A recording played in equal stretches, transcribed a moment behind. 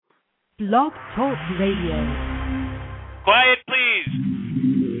Blog Talk Radio. Quiet, please.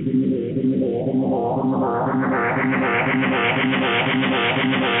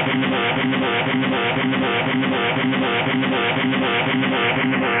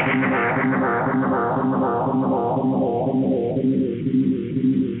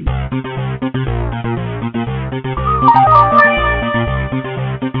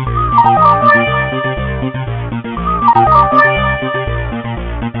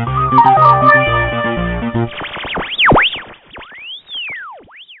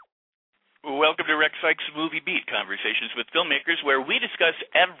 Welcome to Sikes Movie Beat, conversations with filmmakers where we discuss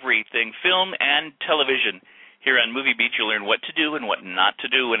everything film and television. Here on Movie Beat, you'll learn what to do and what not to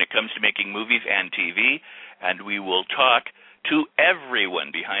do when it comes to making movies and TV, and we will talk to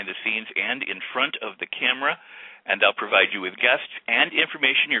everyone behind the scenes and in front of the camera, and I'll provide you with guests and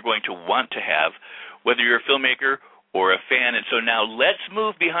information you're going to want to have, whether you're a filmmaker or a fan. And so now let's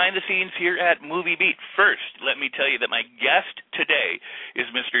move behind the scenes here at Movie Beat. First, let me tell you that my guest today is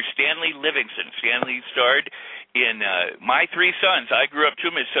Mr. Stanley Livingston. Stanley starred in My Three Sons. I grew up to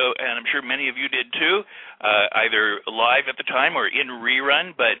him, and I'm sure many of you did too, either live at the time or in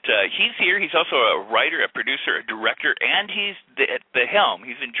rerun. But he's here. He's also a writer, a producer, a director, and he's at the helm.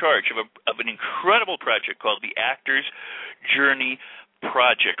 He's in charge of an incredible project called The Actor's Journey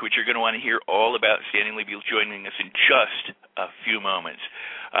Project, which you're going to want to hear all about. Stanley will be joining us in just a few moments.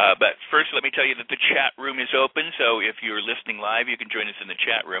 But first, let me tell you that the chat room is open, so if you're listening live, you can join us in the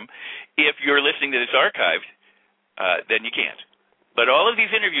chat room. If you're listening to this archived, then you can't. But all of these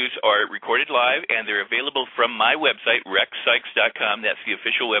interviews are recorded live, and they're available from my website, rexsikes.com. That's the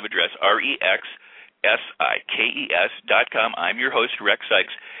official web address, REXSIKES.com. I'm your host, Rex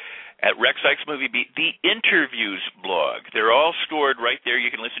Sikes. At Sikes Movie Beat, the interviews blog. They're all stored right there.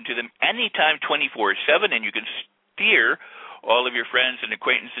 You can listen to them anytime, 24/7, and you can steer all of your friends and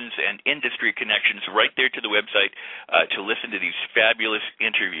acquaintances and industry connections right there to the website to listen to these fabulous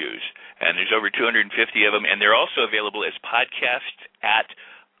interviews. And there's over 250 of them, and they're also available as podcasts at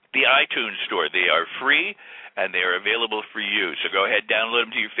the iTunes store. They are free, and they are available for you. So go ahead, download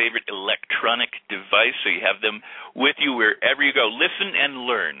them to your favorite electronic device so you have them with you wherever you go. Listen and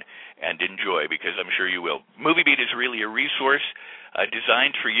learn and enjoy, because I'm sure you will. Movie Beat is really a resource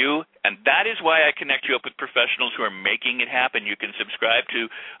designed for you, and that is why I connect you up with professionals who are making it happen. You can subscribe to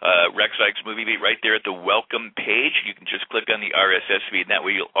Sikes Movie Beat right there at the welcome page. You can just click on the RSS feed, and that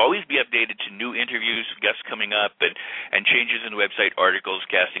way you'll always be updated to new interviews, guests coming up, and changes in the website, articles,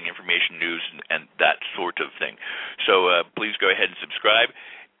 casting information, news, and that sort of thing. So please go ahead and subscribe.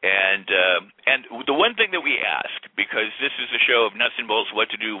 And the one thing that we ask, because this is a show of nuts and bolts, what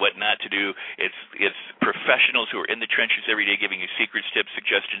to do, what not to do, it's professionals who are in the trenches every day giving you secrets, tips,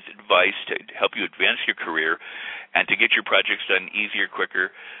 suggestions, advice to help you advance your career and to get your projects done easier,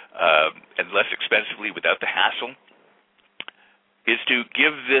 quicker, and less expensively without the hassle, is to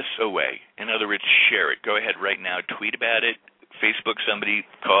give this away. In other words, share it. Go ahead right now, tweet about it. Facebook somebody,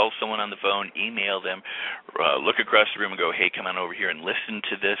 call someone on the phone, email them, look across the room and go, hey, come on over here and listen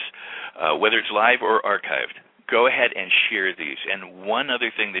to this, whether it's live or archived. Go ahead and share these. And one other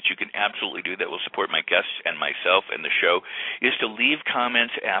thing that you can absolutely do that will support my guests and myself and the show is to leave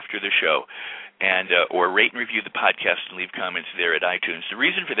comments after the show, and or rate and review the podcast and leave comments there at iTunes. The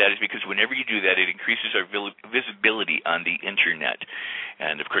reason for that is because whenever you do that, it increases our visibility on the Internet.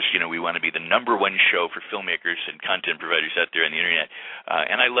 And, of course, we want to be the number one show for filmmakers and content providers out there on the Internet.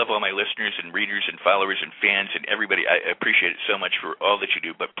 And I love all my listeners and readers and followers and fans and everybody. I appreciate it so much for all that you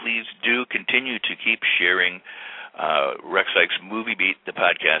do. But please do continue to keep sharing Sikes Movie Beat, the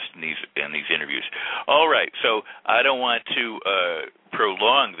podcast, and these interviews. All right, so I don't want to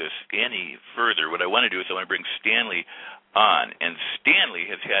prolong this any further. What I want to do is I want to bring Stanley on, and Stanley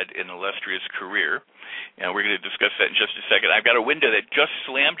has had an illustrious career, and we're going to discuss that in just a second. I've got a window that just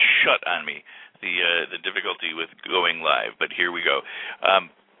slammed shut on me, the difficulty with going live, but here we go. And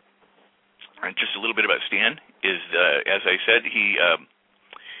just a little bit about Stan is, as I said, he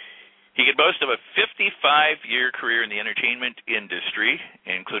can boast of a 55-year career in the entertainment industry,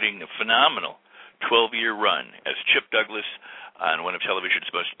 including a phenomenal 12-year run as Chip Douglas on one of television's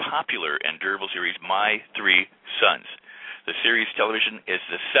most popular and durable series, My Three Sons. The series television is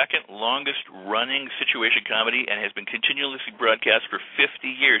the second longest running situation comedy and has been continuously broadcast for 50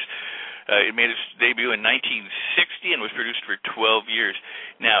 years. It made its debut in 1960 and was produced for 12 years.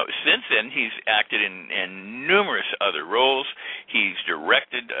 Now, since then, he's acted in numerous other roles. He's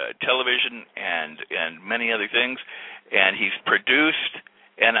directed television and many other things, and he's produced.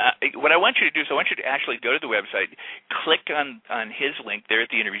 And what I want you to do is I want you to actually go to the website, click on his link there at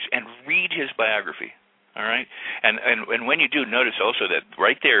the interviews, and read his biography. All right, and when you do, notice also that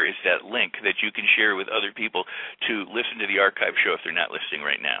right there is that link that you can share with other people to listen to the archive show if they're not listening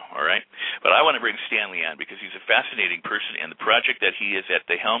right now. All right, but I want to bring Stanley on because he's a fascinating person, and the project that he is at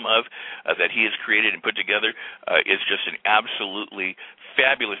the helm of, that he has created and put together, is just an absolutely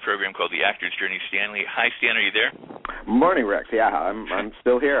fabulous program called The Actor's Journey. Stanley, hi, Stan, are you there? Morning, Rex. Yeah, I'm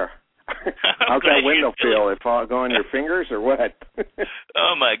still here. How's that window feel? It go on your fingers or what?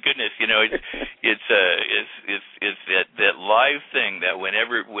 Oh my goodness! You know, it's that live thing that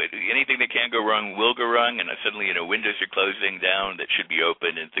whenever anything that can go wrong will go wrong, and suddenly windows are closing down that should be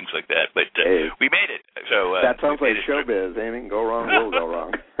open and things like that. But we made it. So that sounds like showbiz. Anything go wrong will go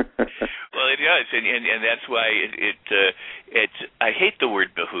wrong. Well, it does, and that's why it I hate the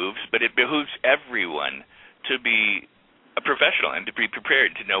word behooves, but it behooves everyone to be a professional and to be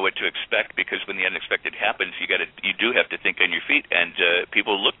prepared to know what to expect, because when the unexpected happens, you do have to think on your feet, and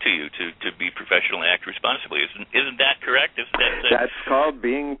people look to you to be professional and act responsibly. Isn't that correct? That's called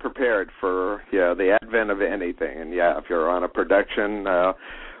being prepared for the advent of anything. And if you're on a production,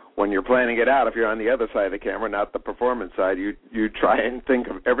 when you're planning it out, if you're on the other side of the camera, not the performance side, you try and think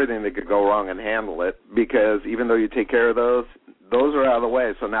of everything that could go wrong and handle it, because even though you take care of those are out of the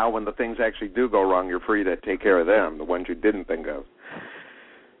way. So now when the things actually do go wrong, you're free to take care of them, the ones you didn't think of.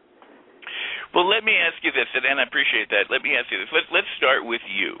 Well, let me ask you this, and I appreciate that. Let me ask you this. Let's start with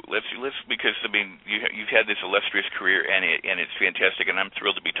you. Let's because you've had this illustrious career, and it's fantastic, and I'm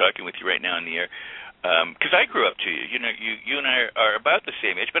thrilled to be talking with you right now on the air. Because I grew up to you. You and I are about the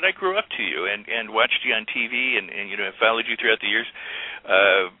same age, but I grew up to you and watched you on TV and followed you throughout the years.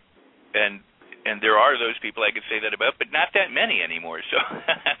 And there are those people I could say that about, but not that many anymore. So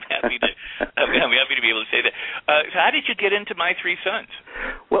I'm happy to be able to say that. So how did you get into My Three Sons?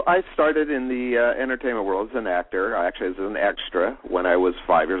 Well, I started in the entertainment world as an actor. Actually, as an extra when I was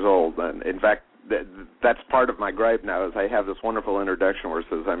 5 years old. And in fact, that's part of my gripe now is I have this wonderful introduction where it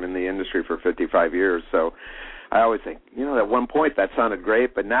says I'm in the industry for 55 years. So I always think, at one point that sounded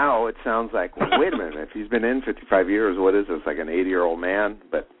great, but now it sounds like, well, wait a minute, if he's been in 55 years, what is this, like an 80-year-old man?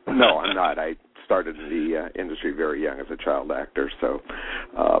 But no, I'm not. I started in the industry very young as a child actor. So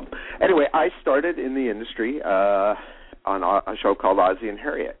anyway, I started in the industry on a show called Ozzie and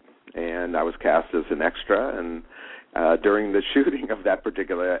Harriet, and I was cast as an extra, and during the shooting of that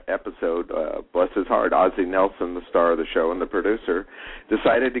particular episode, bless his heart, Ozzie Nelson, the star of the show and the producer,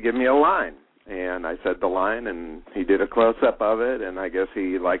 decided to give me a line. And I said the line, and he did a close-up of it, and I guess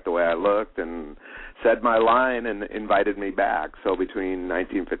he liked the way I looked and said my line and invited me back. So between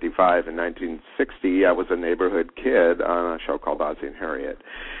 1955 and 1960, I was a neighborhood kid on a show called Ozzie and Harriet.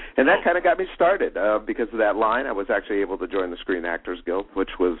 And that kind of got me started. Because of that line, I was actually able to join the Screen Actors Guild,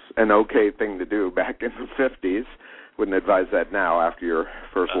 which was an okay thing to do back in the 50s. Wouldn't advise that now after your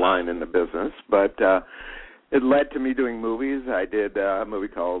first line in the business. But it led to me doing movies. I did a movie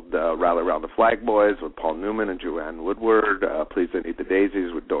called Rally Around the Flag Boys with Paul Newman and Joanne Woodward, Please Don't Eat the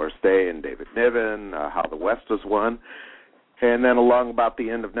Daisies with Doris Day and David Niven, How the West Was Won. And then along about the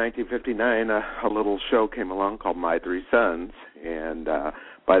end of 1959, a little show came along called My Three Sons. And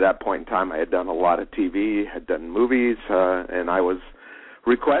by that point in time, I had done a lot of TV, had done movies, and I was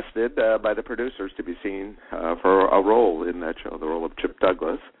requested by the producers to be seen for a role in that show, the role of Chip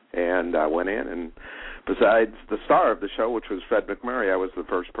Douglas. And I went in, and besides the star of the show, which was Fred McMurray, I was the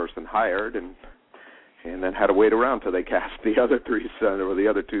first person hired, and then had to wait around till they cast the other three sons, or the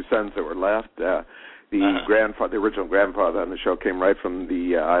other two sons that were left. The original grandfather on the show came right from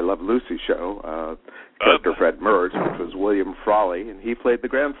the I Love Lucy show, character Fred Mertz, which was William Frawley, and he played the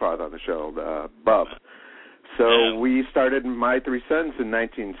grandfather on the show, Bub. So we started My Three Sons in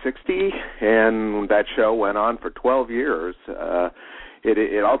 1960, and that show went on for 12 years.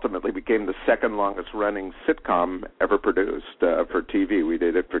 It ultimately became the second longest-running sitcom ever produced for TV. We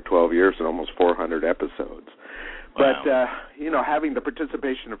did it for 12 years and almost 400 episodes. Wow. But, having the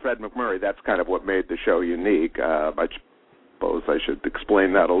participation of Fred McMurray, that's kind of what made the show unique. I suppose I should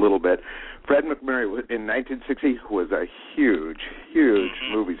explain that a little bit. Fred McMurray, in 1960, was a huge, huge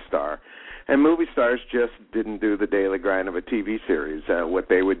movie star. And movie stars just didn't do the daily grind of a TV series. What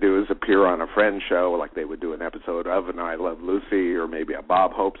they would do is appear on a Friends show, like they would do an episode of an I Love Lucy or maybe a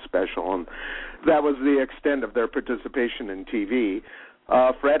Bob Hope special, and that was the extent of their participation in TV.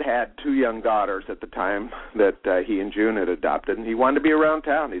 Fred had two young daughters at the time that he and June had adopted, and he wanted to be around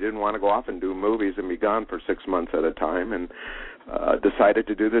town. He didn't want to go off and do movies and be gone for 6 months at a time, and decided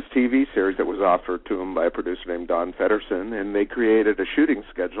to do this TV series that was offered to him by a producer named Don Feddersen, and they created a shooting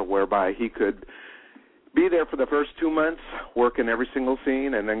schedule whereby he could be there for the first 2 months, work in every single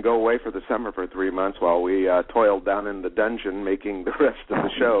scene, and then go away for the summer for 3 months while we toiled down in the dungeon making the rest of the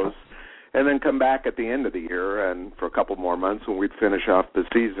shows. and then come back at the end of the year and for a couple more months when we'd finish off the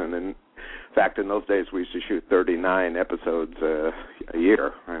season. And in fact, in those days, we used to shoot 39 episodes a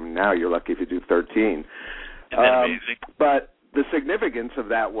year. I mean, now you're lucky if you do 13. Isn't that amazing? But the significance of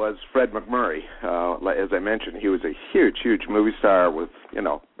that was Fred MacMurray. As I mentioned, he was a huge, huge movie star with,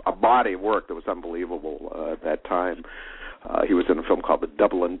 a body of work that was unbelievable at that time. He was in a film called The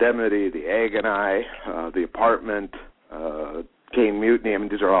Double Indemnity, The Egg and I, The Apartment, Cane Mutiny. I mean,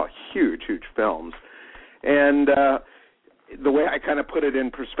 these are all huge, huge films. And the way I kind of put it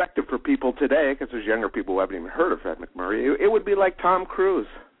in perspective for people today, because there's younger people who haven't even heard of Fred MacMurray, it would be like Tom Cruise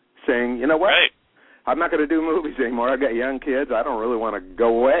saying, you know what, right. I'm not going to do movies anymore. I've got young kids. I don't really want to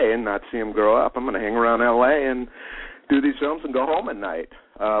go away and not see them grow up. I'm going to hang around L.A. and do these films and go home at night.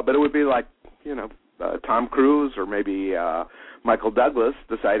 But it would be like, Tom Cruise or maybe Michael Douglas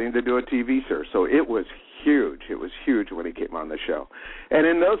deciding to do a TV series. So it was huge. It was huge when he came on the show. And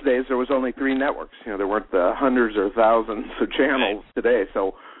in those days, there was only 3 networks. There weren't the hundreds or thousands of channels today.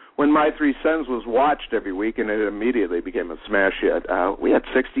 So when My Three Sons was watched every week, and it immediately became a smash hit, we had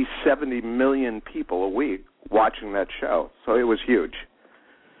 60, 70 million people a week watching that show. So it was huge.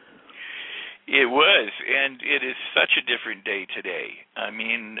 It was, and it is such a different day today. I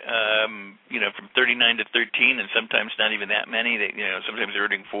mean, from 39 to 13, and sometimes not even that many. Sometimes they're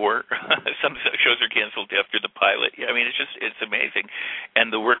earning 4. Some shows are canceled after the pilot. I mean, it's amazing.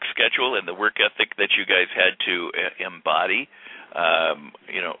 And the work schedule and the work ethic that you guys had to embody,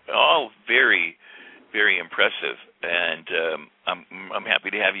 all very, very impressive. And I'm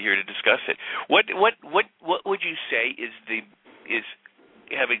happy to have you here to discuss it. What would you say is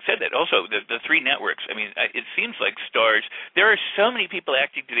having said that, also, the 3 networks, I mean, it seems like stars, there are so many people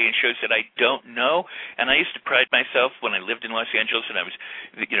acting today in shows that I don't know, and I used to pride myself when I lived in Los Angeles, and I was,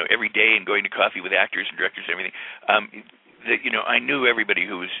 every day and going to coffee with actors and directors and everything, that, I knew everybody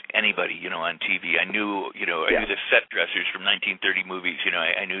who was anybody, on TV. I knew, I knew the set dressers from 1930 movies.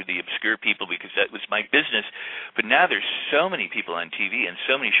 I knew the obscure people because that was my business. But now there's so many people on TV and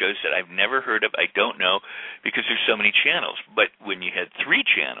so many shows that I've never heard of, I don't know, because there's so many channels. But when you had 3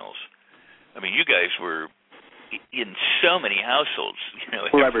 channels, I mean, you guys were in so many households,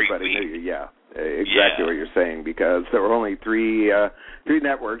 every everybody week. knew you, exactly what you're saying, because there were only 3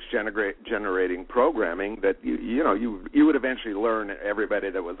 networks generating programming that you would eventually learn everybody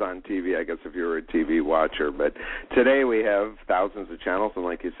that was on TV, I guess, if you were a TV watcher. But today we have thousands of channels, and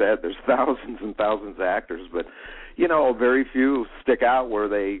like you said, there's thousands and thousands of actors, but very few stick out where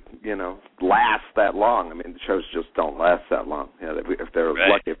they last that long. I mean, the shows just don't last that long. If they're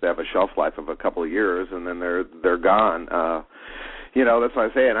lucky, if they have a shelf life of a couple of years, and then they're gone. That's what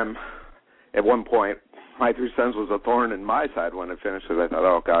I'm saying. At one point, My Three Sons was a thorn in my side when it finished, because I thought,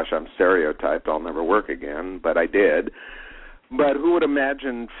 oh, gosh, I'm stereotyped. I'll never work again. But I did. But who would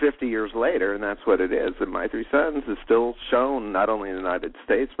imagine 50 years later, and that's what it is, that My Three Sons is still shown not only in the United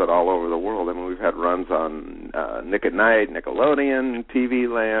States but all over the world. I mean, we've had runs on Nick at Night, Nickelodeon, TV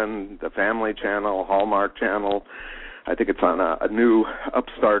Land, the Family Channel, Hallmark Channel. I think it's on a new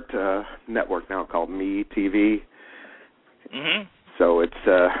upstart network now called Me TV. Mm-hmm. So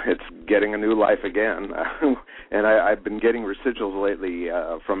it's getting a new life again, and I've been getting residuals lately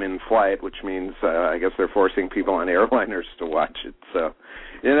from in-flight, which means I guess they're forcing people on airliners to watch it. So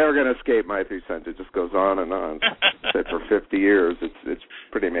you're never going to escape My Three Sons. It just goes on and on. Said for 50 years, it's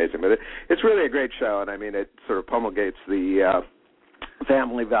pretty amazing. But it's really a great show, and I mean it sort of promulgates the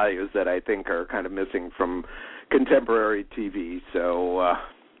family values that I think are kind of missing from contemporary TV. So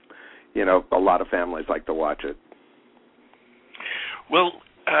a lot of families like to watch it. Well,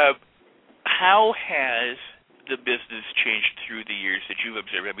 how has the business changed through the years that you've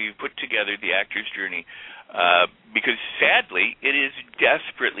observed? I mean, you've put together the actor's journey because, sadly, it is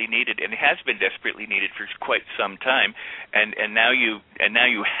desperately needed and has been desperately needed for quite some time. And now you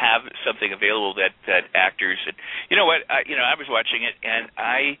have something available that actors. And you know what? I was watching it and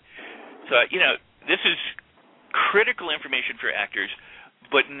I thought, this is critical information for actors.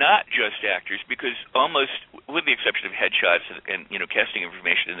 But not just actors, because almost, with the exception of headshots and casting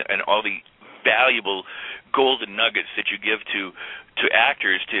information and all the valuable golden nuggets that you give to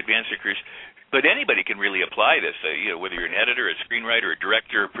actors to advance their careers, but anybody can really apply this. Whether you're an editor, a screenwriter, a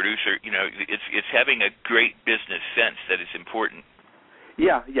director, a producer, it's having a great business sense that is important.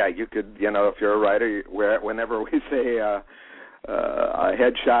 Yeah, you could, if you're a writer, whenever we say a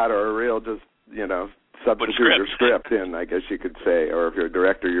headshot or a reel, just substitute your script in, I guess you could say, or if you're a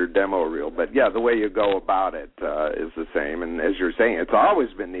director, your demo reel. But yeah, the way you go about it is the same. And as you're saying, it's always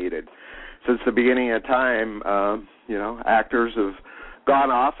been needed since the beginning of time. Actors have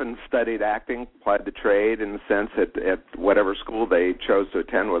gone off and studied acting, applied the trade in the sense at whatever school they chose to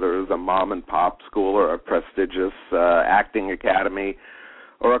attend, whether it was a mom-and-pop school or a prestigious acting academy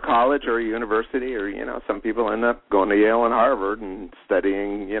or a college or a university, or, some people end up going to Yale and Harvard and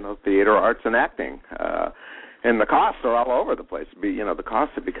studying, theater arts and acting. And the costs are all over the place. The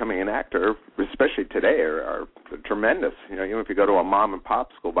costs of becoming an actor, especially today, are tremendous. Even if you go to a mom-and-pop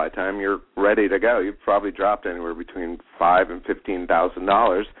school, by the time you're ready to go, you've probably dropped anywhere between $5,000 and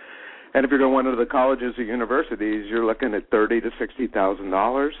 $15,000. And if you're going to one of the colleges or universities, you're looking at $30,000 to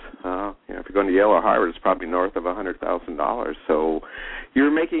 $60,000. If you're going to Yale or Harvard, it's probably north of $100,000. So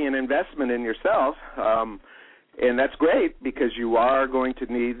you're making an investment in yourself, and that's great because you are going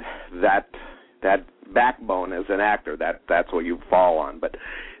to need that backbone as an actor. That's what you fall on. But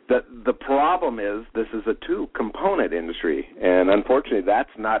the problem is this is a two-component industry, and unfortunately that's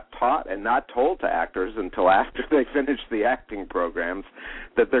not taught and not told to actors until after they finish the acting programs,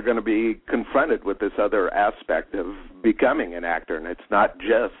 that they're going to be confronted with this other aspect of becoming an actor. And it's not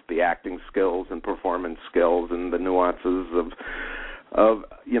just the acting skills and performance skills and the nuances of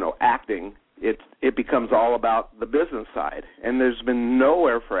acting. It becomes all about the business side, and there's been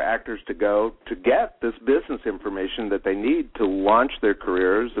nowhere for actors to go to get this business information that they need to launch their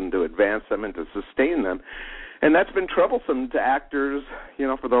careers and to advance them and to sustain them. And that's been troublesome to actors,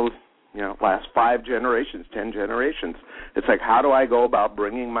 for the last 5 generations, 10 generations. It's like, how do I go about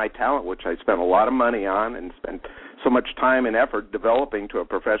bringing my talent, which I spent a lot of money on and spent so much time and effort developing to a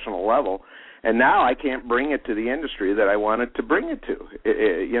professional level, and now I can't bring it to the industry that I wanted to bring it to.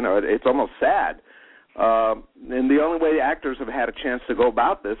 It's almost sad. And the only way actors have had a chance to go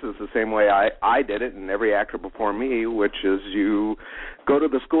about this is the same way I did it, and every actor before me, which is you go to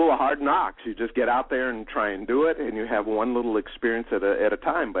the school of hard knocks. You just get out there and try and do it, and you have one little experience at a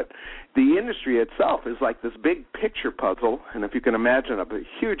time. But the industry itself is like this big picture puzzle, and if you can imagine a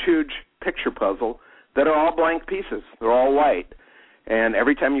huge, huge picture puzzle that are all blank pieces. They're all white. And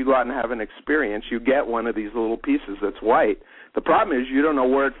every time you go out and have an experience, you get one of these little pieces that's white. The problem is you don't know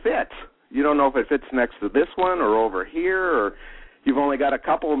where it fits. You don't know if it fits next to this one or over here, or you've only got a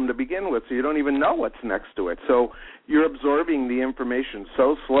couple of them to begin with, so you don't even know what's next to it. So you're absorbing the information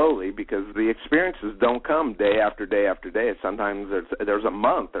so slowly because the experiences don't come day after day after day. Sometimes there's a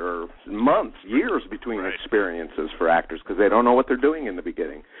month or months, years between experiences for actors because they don't know what they're doing in the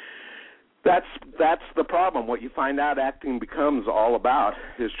beginning. That's the problem. What you find out acting becomes all about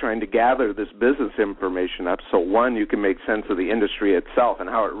is trying to gather this business information up so, one, you can make sense of the industry itself and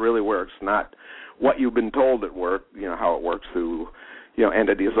how it really works, not what you've been told it works, how it works through,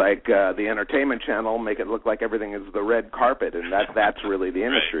 entities like the entertainment channel make it look like everything is the red carpet, and that's really the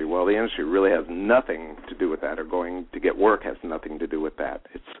industry. Well, the industry really has nothing to do with that, or going to get work has nothing to do with that.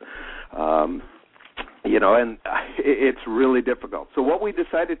 It's and it's really difficult. So what we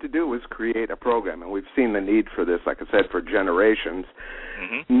decided to do was create a program, and we've seen the need for this, like I said, for generations.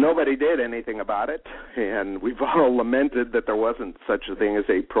 Mm-hmm. Nobody did anything about it, and we've all lamented that there wasn't such a thing as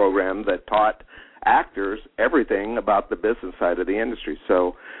a program that taught actors everything about the business side of the industry.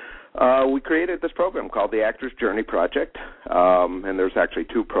 So we created this program called the Actor's Journey Project, and there's actually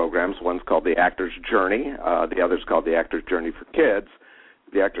 2 programs. One's called the Actor's Journey. The other's called the Actor's Journey for Kids.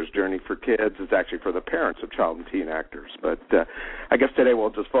 The Actor's Journey for Kids is actually for the parents of child and teen actors. But I guess today we'll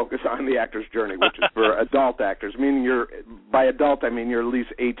just focus on the Actor's Journey, which is for adult actors. By adult, I mean you're at least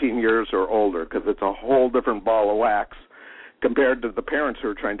 18 years or older, because it's a whole different ball of wax compared to the parents who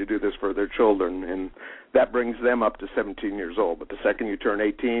are trying to do this for their children, and that brings them up to 17 years old. But the second you turn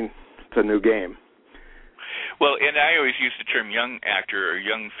 18, it's a new game. Well, and I always use the term young actor or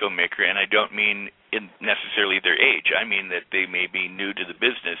young filmmaker, and I don't mean necessarily their age. I mean that they may be new to the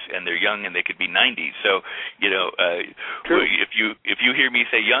business and they're young and they could be 90. So, if you hear me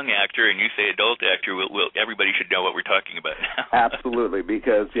say young actor and you say adult actor, everybody should know what we're talking about now. Absolutely,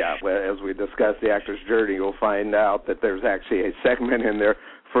 because, as we discuss the Actor's Journey, you'll find out that there's actually a segment in there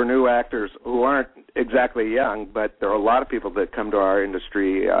for new actors who aren't exactly young, but there are a lot of people that come to our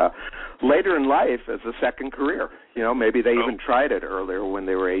industry later in life as a second career. Maybe they even tried it earlier when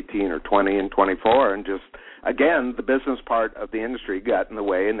they were 18 or 20 and 24, and just, again, the business part of the industry got in the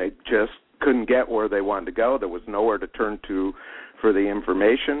way, and they just couldn't get where they wanted to go. There was nowhere to turn to for the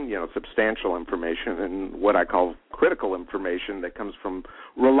information, substantial information, and what I call critical information that comes from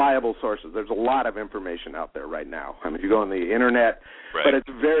reliable sources. There's a lot of information out there right now. I mean, you go on the Internet, but it's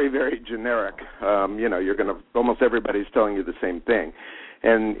very, very generic. You're going to, almost everybody's telling you the same thing.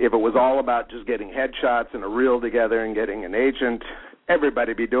 And if it was all about just getting headshots and a reel together and getting an agent,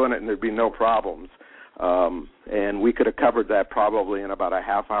 everybody'd be doing it and there'd be no problems. And we could have covered that probably in about a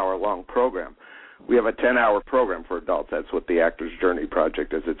half-hour-long program. we have a 10-hour program for adults. That's what the Actor's Journey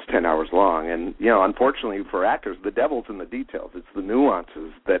Project is. It's 10 hours long. And, unfortunately for actors, the devil's in the details. It's the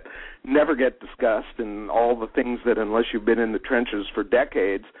nuances that never get discussed and all the things that, unless you've been in the trenches for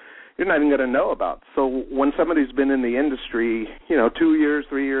decades, you're not even going to know about. So when somebody's been in the industry, 2 years,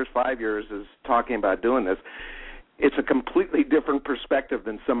 3 years, 5 years is talking about doing this, it's a completely different perspective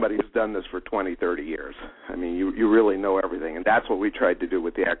than somebody who's done this for 20, 30 years. I mean, you really know everything, and that's what we tried to do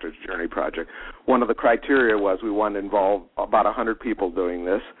with the Actor's Journey Project. One of the criteria was we wanted to involve about 100 people doing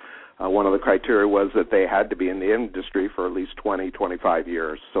this. One of the criteria was that they had to be in the industry for at least 20, 25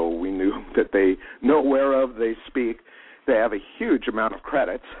 years, so we knew that they know whereof they speak. They have a huge amount of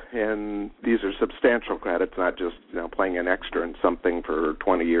credits, and these are substantial credits, not just playing an extra in something for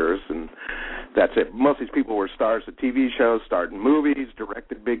 20 years, and that's it. Most of these people were stars of TV shows, starred in movies,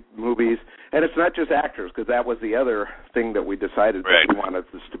 directed big movies, and it's not just actors, because that was the other thing that we decided that we wanted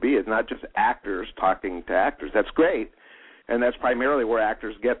this to be. It's not just actors talking to actors. That's great, and that's primarily where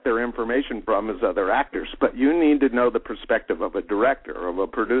actors get their information from, is other actors, but you need to know the perspective of a director, of a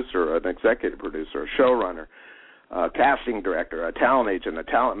producer, an executive producer, a showrunner, a casting director, a talent agent, a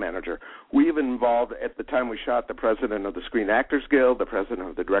talent manager. We even involved, at the time we shot, the president of the Screen Actors Guild, the president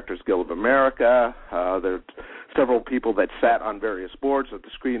of the Directors Guild of America. There are several people that sat on various boards of the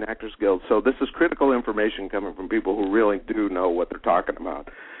Screen Actors Guild. So this is critical information coming from people who really do know what they're talking about.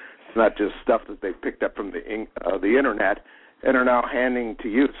 It's not just stuff that they've picked up from the Internet and are now handing to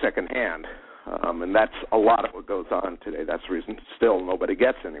you secondhand. And that's a lot of what goes on today. That's the reason still nobody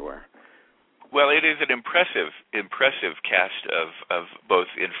gets anywhere. Well, it is an impressive cast of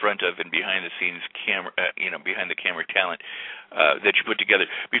both in front of and behind the scenes camera, behind the camera talent that you put together.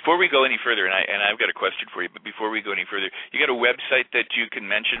 Before we go any further, and I've got a question for you, but before we go any further, you got a website that you can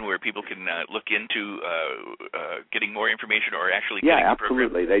mention where people can look into getting more information or actually getting the program?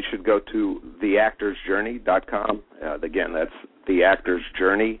 Absolutely. They should go to theactorsjourney.com. Again, that's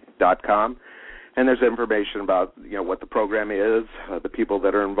theactorsjourney.com. And there's information about, what the program is, the people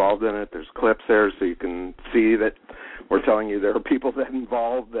that are involved in it. There's clips there so you can see that we're telling you there are people that are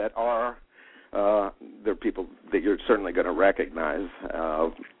involved that are, they're people that you're certainly going to recognize,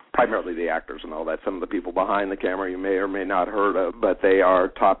 primarily the actors and all that. Some of the people behind the camera you may or may not heard of, but they are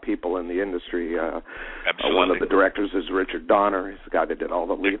top people in the industry. Absolutely. One of the directors is Richard Donner. He's the guy that did all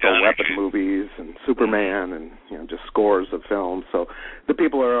the Lethal Weapon movies and Superman and just scores of films. So the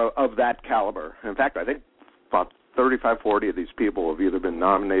people are of that caliber. In fact, I think about 35, 40 of these people have either been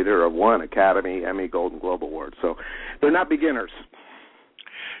nominated or have won Academy, Emmy, Golden Globe Awards. So they're not beginners.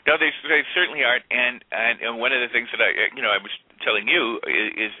 No, they certainly aren't. And one of the things that I was telling you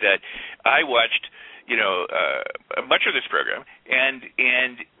is that I watched much of this program, and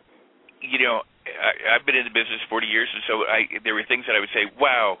I've been in the business 40 years, and so there were things that I would say,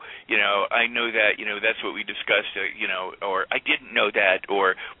 wow, I know that, that's what we discussed, or I didn't know that,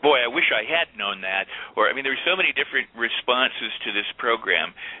 or boy, I wish I had known that, or there were so many different responses to this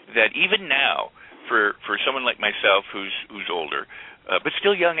program that even now, for someone like myself who's older, but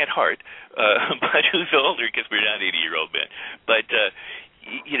still young at heart, but who's older because we're not 80-year-old men. But,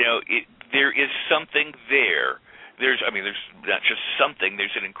 there is something there. There's not just something.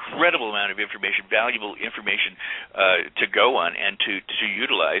 There's an incredible amount of information, valuable information to go on and to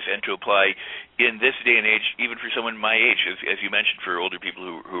utilize and to apply in this day and age, even for someone my age, as you mentioned, for older people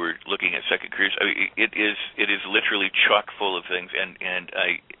who are looking at second careers. It is literally chock full of things, and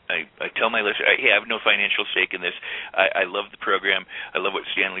I tell my listeners, I have no financial stake in this. I love the program. I love what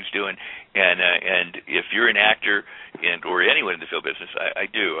Stanley's doing, and if you're an actor or anyone in the film business, I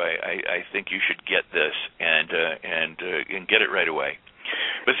do. I think you should get this and get it right away.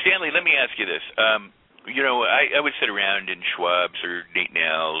 But Stanley, let me ask you this. I would sit around in Schwab's or Nate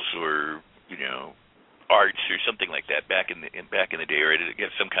Nell's or Arts or something like that back in the day, or to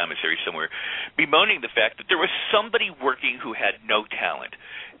get some commissary somewhere, bemoaning the fact that there was somebody working who had no talent.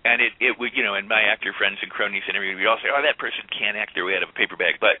 And it would, and my actor friends and cronies and everybody would all say, oh, that person can't act their way out of a paper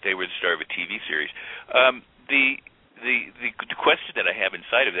bag, but they were the star of a TV series. The question that I have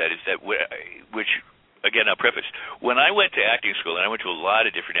inside of that is that, which, again, I'll preface, when I went to acting school, and I went to a lot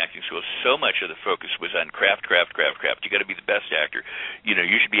of different acting schools, so much of the focus was on craft. You got to be the best actor. You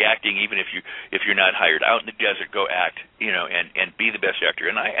should be acting even if you're not hired. Out in the desert, go act, and be the best actor.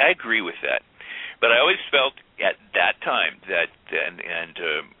 And I agree with that. But I always felt at that time that,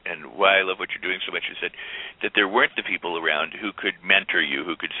 and why I love what you're doing so much, is that there weren't the people around who could mentor you,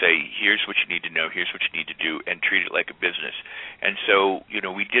 who could say, here's what you need to know, here's what you need to do, and treat it like a business. And so,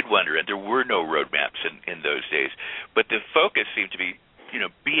 we did wonder, and there were no roadmaps in those days, but the focus seemed to be,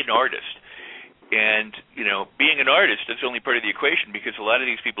 be an artist. And, being an artist, that's only part of the equation, because a lot of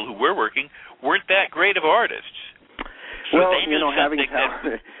these people who were working weren't that great of artists. So well, having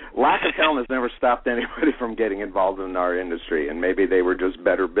talent, lack of talent has never stopped anybody from getting involved in our industry, and maybe they were just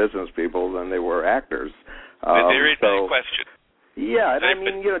better business people than they were actors. There is no question. Yeah, and I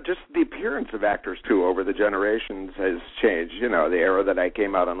mean, just the appearance of actors, too, over the generations has changed. The era that I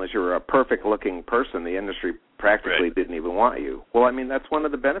came out, unless you were a perfect-looking person, the industry practically didn't even want you. Well, I mean, that's one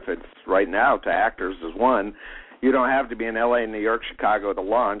of the benefits right now to actors is, one, you don't have to be in L.A., New York, Chicago to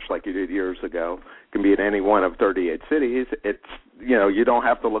launch like you did years ago. You can be in any one of 38 cities. It's, you don't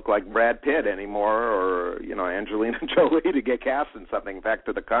have to look like Brad Pitt anymore or, Angelina Jolie to get cast in something. In fact,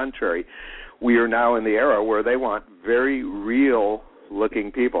 to the contrary, we are now in the era where they want very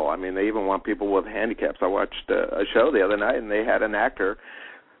real-looking people. I mean, they even want people with handicaps. I watched a show the other night, and they had an actor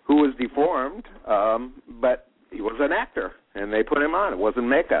who was deformed, but he was an actor, and they put him on. It wasn't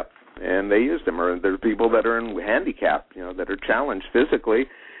makeup, and they used him. Or there's people that are in handicap, that are challenged physically,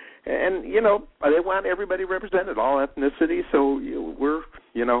 and they want everybody represented, all ethnicities. So we're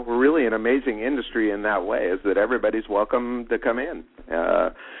really an amazing industry in that way, is that everybody's welcome to come in,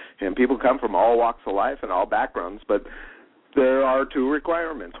 and people come from all walks of life and all backgrounds, but there are two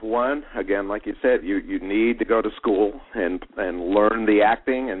requirements. One, again, like you said, you need to go to school and learn the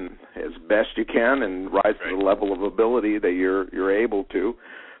acting and as best you can and rise to the level of ability that you're able to.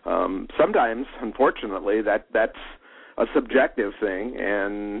 Sometimes, unfortunately, that's a subjective thing,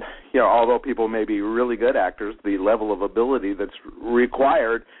 and although people may be really good actors, the level of ability that's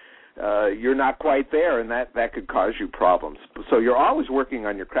required, you're not quite there, and that could cause you problems. So you're always working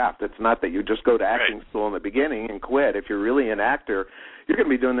on your craft. It's not that you just go to acting school in the beginning and quit. If you're really an actor, you're going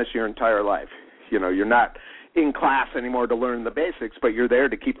to be doing this your entire life. You're not in class anymore to learn the basics, but you're there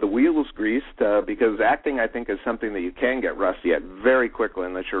to keep the wheels greased, because acting, I think, is something that you can get rusty at very quickly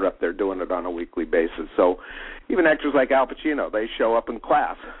unless you're up there doing it on a weekly basis. So even actors like Al Pacino, they show up in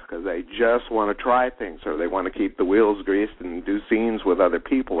class because they just want to try things, or they want to keep the wheels greased and do scenes with other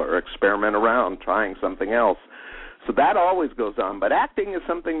people or experiment around trying something else. So that always goes on. But acting is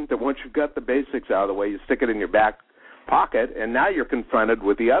something that once you've got the basics out of the way, you stick it in your back pocket, and now you're confronted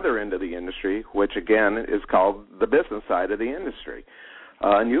with the other end of the industry, which, again, is called the business side of the industry.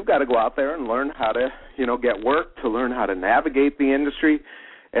 And you've got to go out there and learn how to, get work, to learn how to navigate the industry.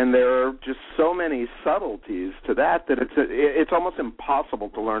 And there are just so many subtleties to that it's almost impossible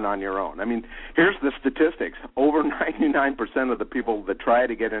to learn on your own. I mean, here's the statistics. Over 99% of the people that try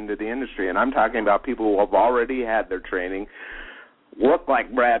to get into the industry, and I'm talking about people who have already had their training, look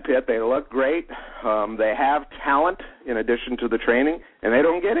like Brad Pitt. They look great. They have talent in addition to the training, and they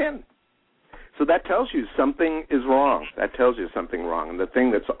don't get in. So that tells you something is wrong. That tells you something wrong. And the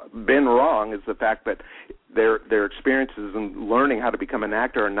thing that's been wrong is the fact that their experiences in learning how to become an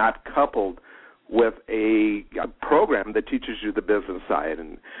actor are not coupled with a program that teaches you the business side.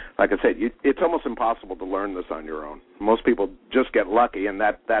 And like I said, it's almost impossible to learn this on your own. Most people just get lucky, and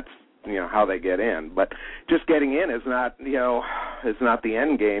that's how they get in. But just getting in is not the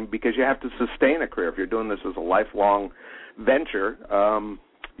end game, because you have to sustain a career. If you're doing this as a lifelong venture,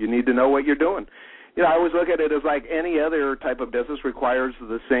 you need to know what you're doing. I always look at it as like any other type of business requires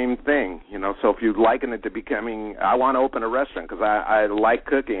the same thing. So if you liken it to becoming, I want to open a restaurant because I like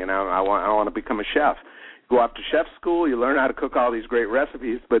cooking and I want to become a chef. You go off to chef school, you learn how to cook all these great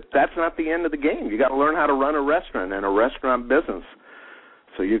recipes, but that's not the end of the game. You got to learn how to run a restaurant and a restaurant business,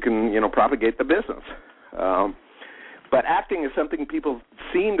 so you can, propagate the business. But acting is something people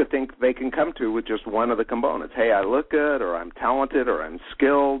seem to think they can come to with just one of the components. Hey, I look good, or I'm talented, or I'm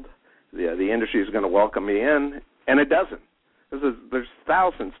skilled. The industry is going to welcome me in, and it doesn't. There's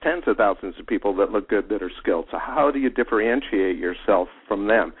thousands, tens of thousands of people that look good that are skilled. So how do you differentiate yourself from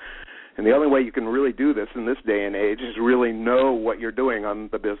them? And the only way you can really do this in this day and age is really know what you're doing on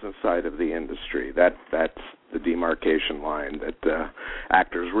the business side of the industry. That's the demarcation line that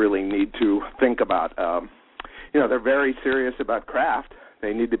actors really need to think about. They're very serious about craft.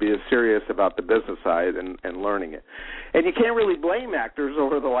 They need to be as serious about the business side and learning it. And you can't really blame actors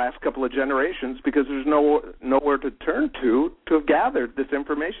over the last couple of generations, because there's nowhere to turn to have gathered this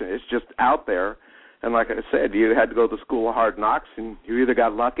information. It's just out there. And like I said, you had to go to the school of hard knocks, and you either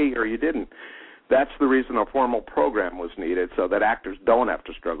got lucky or you didn't. That's the reason a formal program was needed, so that actors don't have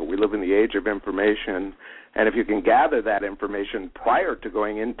to struggle. We live in the age of information, and if you can gather that information prior to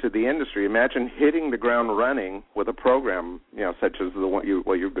going into the industry, imagine hitting the ground running with a program, such as what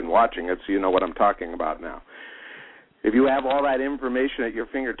you've been watching. So you know what I'm talking about now. if you have all that information at your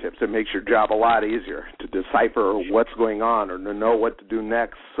fingertips, it makes your job a lot easier to decipher what's going on or to know what to do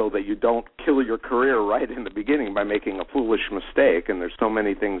next so that you don't kill your career right in the beginning by making a foolish mistake. And there's so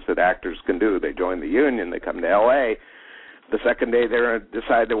many things that actors can do. They join the union, they come to L.A., the second day they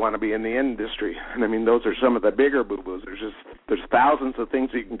decide they want to be in the industry. And, I mean, those are some of the bigger boo-boos. There's thousands of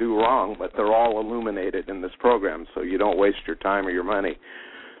things you can do wrong, but they're all illuminated in this program, so you don't waste your time or your money.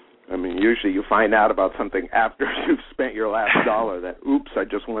 I mean, usually you find out about something after you've spent your last dollar that, oops, I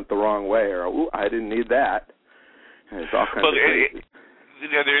just went the wrong way, or, ooh, I didn't need that. And it's all kinds of crazy.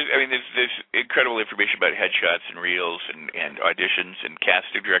 There's incredible information about headshots and reels and auditions and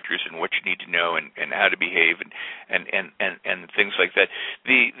casting directors and what you need to know and how to behave and things like that.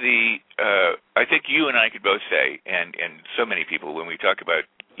 I think you and I could both say, and so many people when we talk about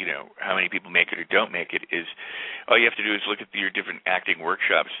how many people make it or don't make it, is all you have to do is look at your different acting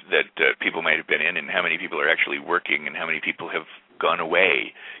workshops that people might have been in and how many people are actually working and how many people have gone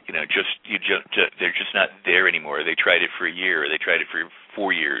away. They're just not there anymore. They tried it for a year or they tried it for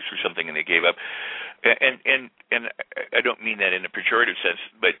 4 years or something and they gave up. And I don't mean that in a pejorative sense,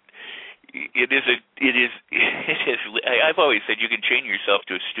 but it is. I've always said you can chain yourself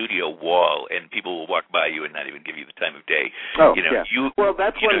to a studio wall, and people will walk by you and not even give you the time of day. Oh, yeah. Well,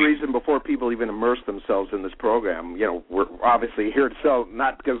 that's one reason before people even immerse themselves in this program. We're obviously here to sell,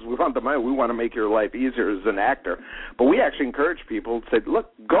 not because we want the money. We want to make your life easier as an actor. But we actually encourage people to say,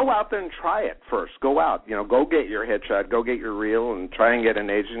 look, go out there and try it first. Go out. Go get your headshot, go get your reel, and try and get an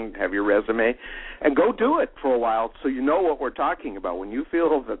agent, have your resume, and go do it for a while so you know what we're talking about. When you feel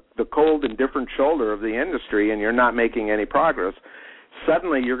the cold and different shoulder of the industry and you're not making any progress,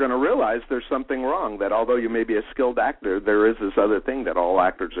 suddenly you're going to realize there's something wrong, that although you may be a skilled actor, there is this other thing that all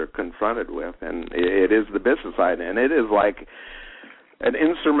actors are confronted with, and it is the business side, and it is like an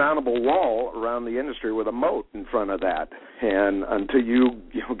insurmountable wall around the industry with a moat in front of that. And until you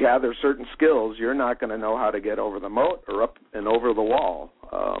gather certain skills, you're not going to know how to get over the moat or up and over the wall.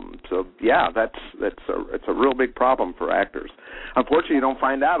 So yeah, it's a real big problem for actors. Unfortunately, you don't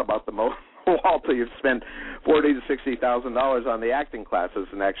find out about the moat wall till you've spent $40,000 to $60,000 on the acting classes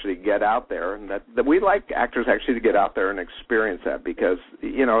and actually get out there. And that we like actors actually to get out there and experience that, because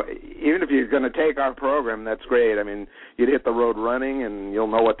even if you're going to take our program, that's great. I mean, you'd hit the road running and you'll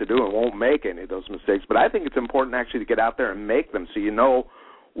know what to do and won't make any of those mistakes. But I think it's important actually to get out there and make them, so you know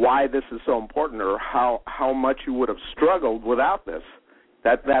why this is so important or how much you would have struggled without this.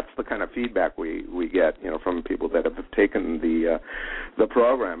 That's the kind of feedback we get, from people that have taken the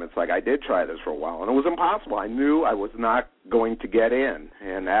program. It's like, I did try this for a while, and it was impossible. I knew I was not going to get in,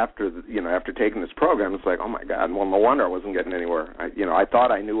 and after taking this program, it's like, oh my God, well, no wonder I wasn't getting anywhere. I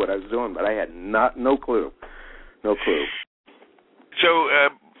thought I knew what I was doing, but I had no clue. So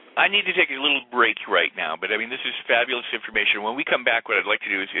I need to take a little break right now, but this is fabulous information. When we come back, what I'd like to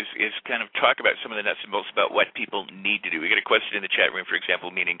do is kind of talk about some of the nuts and bolts about what people need to do. We get a question in the chat room, for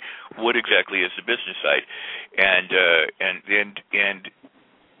example, meaning what exactly is the business side, and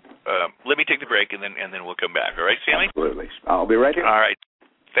let me take the break and then we'll come back. All right, Stanley? Absolutely. I'll be right here. All right.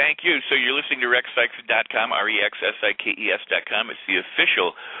 Thank you. So you're listening to RexSikes.com, RexSikes.com. It's the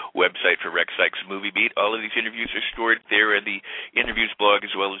official website for Rex Sikes Movie Beat. All of these interviews are stored there in the interviews blog,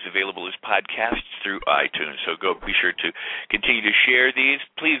 as well as available as podcasts through iTunes. So be sure to continue to share these.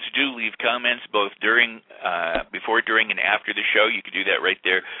 Please do leave comments both before, during, and after the show. You can do that right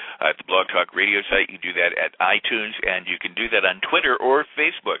there at the Blog Talk Radio site. You can do that at iTunes, and you can do that on Twitter or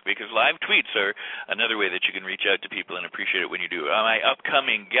Facebook, because live tweets are another way that you can reach out to people and appreciate it when you do. My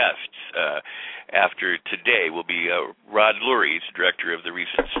upcoming guests after today will be Rod Lurie, director of the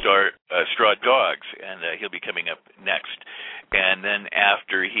recent Straw Dogs, and he'll be coming up next. And then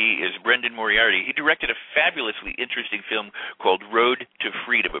after he is Brendan Moriarty. He directed a fabulously interesting film called Road to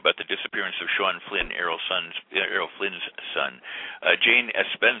Freedom about the disappearance of Sean Flynn, Errol Flynn's son. Jane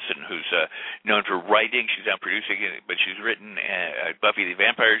Espenson, who's known for writing, she's now producing it, but she's written Buffy the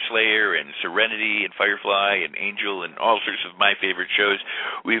Vampire Slayer and Serenity and Firefly and Angel and all sorts of my favorite shows.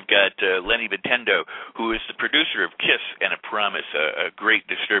 We've got Lenny Bentendo, who is the producer of Kiss and a Promise, a great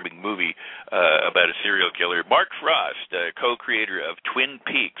disturbing movie about a serial killer. Mark Frost, co-creator of Twin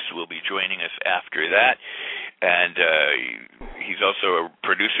Peaks, will be joining us after that. And he's also a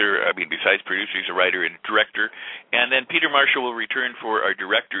producer. Besides producer, he's a writer and director. And then Peter Marshall will return for our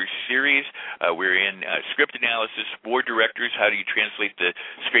director's series. We're in script analysis for directors. How do you translate the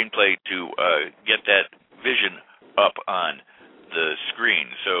screenplay to get that vision up on the screen?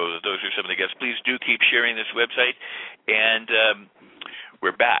 So those are some of the guests. Please do keep sharing this website. And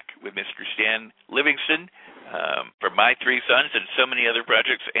we're back with Mr. Stan Livingston. for my three sons and so many other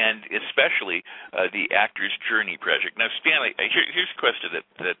projects, and especially the Actor's Journey project. Now, Stanley, here's a question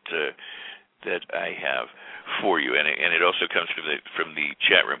that I have for you, and it also comes from the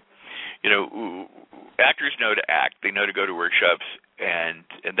chat room. You know, actors know to act; they know to go to workshops, and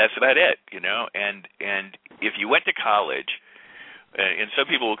that's about it. You know, and if you went to college. And some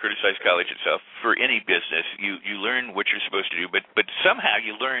people will criticize college itself. For any business, you learn what you're supposed to do, but somehow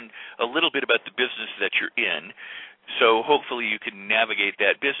you learn a little bit about the business that you're in. So hopefully you can navigate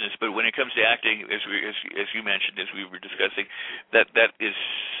that business. But when it comes to acting, as you mentioned, as we were discussing, that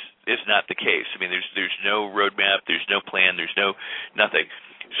is not the case. I mean, there's no roadmap, there's no plan, there's no nothing.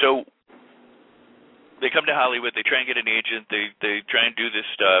 So they come to Hollywood, they try and get an agent, they try and do this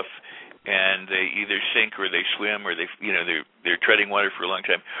stuff. And they either sink or they swim or they're treading water for a long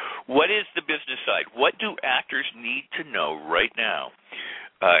time. What is the business side? What do actors need to know right now?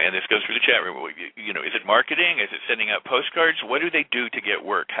 And this goes through the chat room. You know, is it marketing? Is it sending out postcards? What do they do to get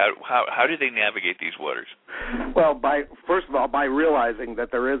work? How do they navigate these waters? Well, first of all, by realizing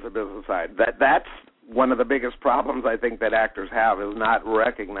that there is a business side. That's one of the biggest problems I think that actors have is not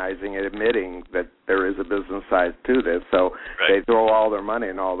recognizing and admitting that there is a business side to this. So They throw all their money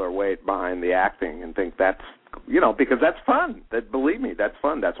and all their weight behind the acting and think that's, because that's fun. Believe me, that's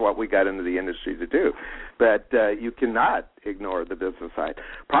fun. That's what we got into the industry to do. But you cannot ignore the business side.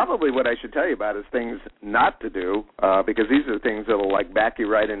 Probably what I should tell you about is things not to do, because these are the things that will back you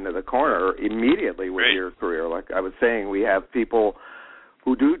right into the corner immediately with your career. Like I was saying, we have people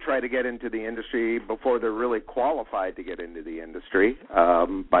who do try to get into the industry before they're really qualified to get into the industry.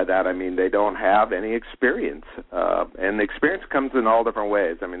 By that I mean they don't have any experience. And the experience comes in all different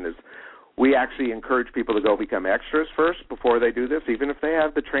ways. I mean, we actually encourage people to go become extras first before they do this, even if they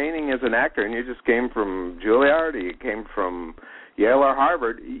have the training as an actor and you just came from Juilliard or you came from Yale or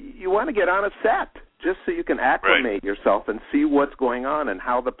Harvard. You want to get on a set just so you can acclimate yourself and see what's going on and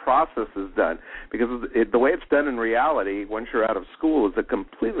how the process is done. Because the way it's done in reality, once you're out of school, is a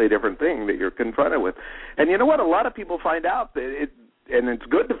completely different thing that you're confronted with. And you know what? A lot of people find out, and it's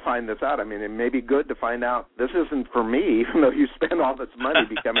good to find this out. I mean, it may be good to find out this isn't for me, even though you spend all this money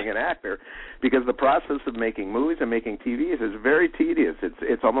becoming an actor, because the process of making movies and making TVs is very tedious.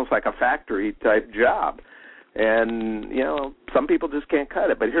 It's almost like a factory-type job. And, some people just can't cut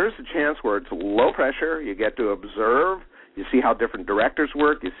it. But here's a chance where it's low pressure. You get to observe. You see how different directors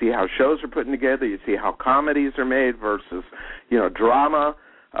work. You see how shows are put together. You see how comedies are made versus, drama.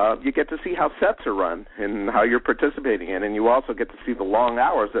 You get to see how sets are run and how you're participating in. And you also get to see the long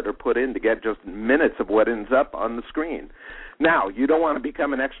hours that are put in to get just minutes of what ends up on the screen. Now, you don't want to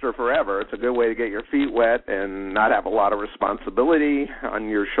become an extra forever. It's a good way to get your feet wet and not have a lot of responsibility on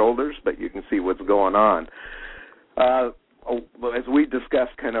your shoulders, but you can see what's going on. As we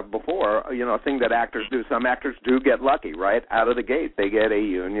discussed kind of before, a thing that actors do, some actors do get lucky, right? Out of the gate, they get a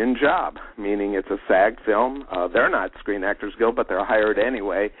union job, meaning it's a SAG film. They're not Screen Actors Guild, but they're hired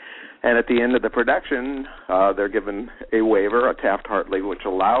anyway. And at the end of the production, they're given a waiver, a Taft-Hartley, which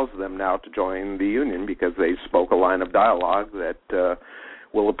allows them now to join the union because they spoke a line of dialogue that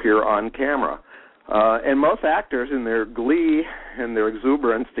will appear on camera. And most actors, in their glee and their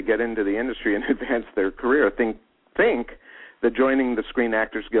exuberance to get into the industry and advance their career, think that joining the Screen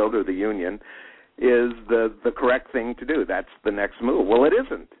Actors Guild or the union is the correct thing to do. That's the next move. Well, it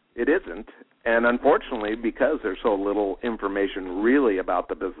isn't. It isn't. And unfortunately, because there's so little information really about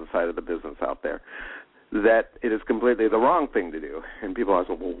the business side of the business out there, that it is completely the wrong thing to do. And people ask,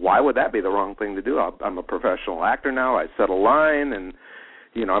 well, why would that be the wrong thing to do? I'm a professional actor now. I set a line and,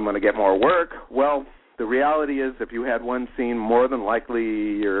 I'm going to get more work. Well, the reality is if you had one scene, more than likely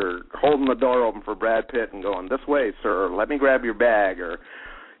you're holding the door open for Brad Pitt and going, this way, sir, let me grab your bag, or,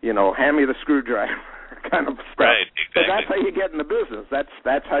 hand me the screwdriver kind of stuff. Right, exactly. So that's how you get in the business.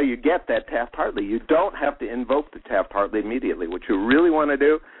 That's how you get that Taft-Hartley. You don't have to invoke the Taft-Hartley immediately. What you really want to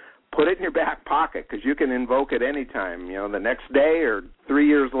do, put it in your back pocket, because you can invoke it anytime, the next day or 3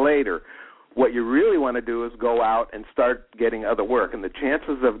 years later. What you really want to do is go out and start getting other work. And the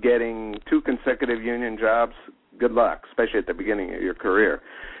chances of getting 2 consecutive union jobs, good luck, especially at the beginning of your career.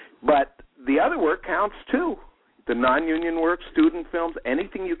 But the other work counts too. The non-union work, student films,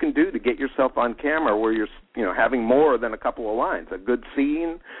 anything you can do to get yourself on camera where you're having more than a couple of lines, a good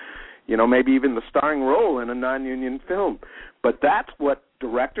scene, maybe even the starring role in a non-union film. But that's what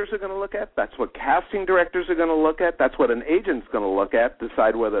directors are going to look at. That's what casting directors are going to look at. That's what an agent's going to look at,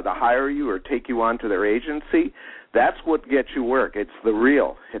 decide whether to hire you or take you on to their agency. That's what gets you work. It's the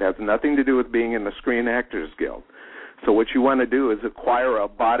real. It has nothing to do with being in the Screen Actors Guild. So what you want to do is acquire a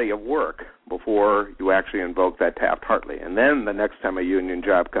body of work before you actually invoke that Taft-Hartley. And then the next time a union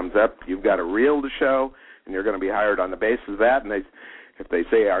job comes up, you've got a reel to show, and you're going to be hired on the basis of that. And if they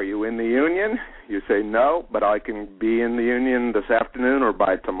say, are you in the union? You say, no, but I can be in the union this afternoon or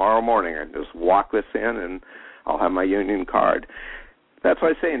by tomorrow morning. I just walk this in, and I'll have my union card. That's why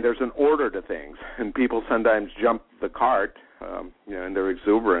I'm saying there's an order to things, and people sometimes jump the cart, in their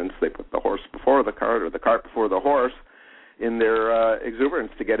exuberance. They put the horse before the cart or the cart before the horse in their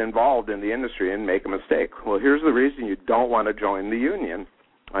exuberance to get involved in the industry and make a mistake. Well, here's the reason you don't want to join the union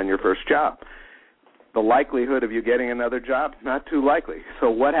on your first job. The likelihood of you getting another job, not too likely. So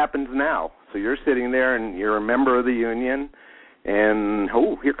what happens now? So you're sitting there and you're a member of the union, and,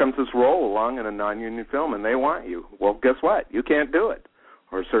 here comes this roll along in a non-union film, and they want you. Well, guess what? You can't do it.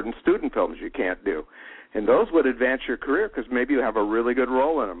 Or certain student films you can't do. And those would advance your career because maybe you have a really good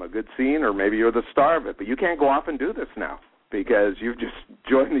role in them, a good scene, or maybe you're the star of it. But you can't go off and do this now because you've just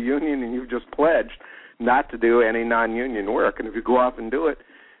joined the union and you've just pledged not to do any non-union work. And if you go off and do it,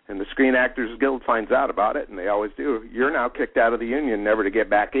 and the Screen Actors Guild finds out about it, and they always do, you're now kicked out of the union, never to get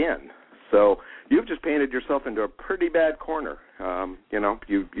back in. So you've just painted yourself into a pretty bad corner.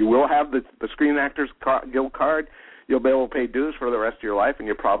 You will have the Screen Actors Guild card. You'll be able to pay dues for the rest of your life, and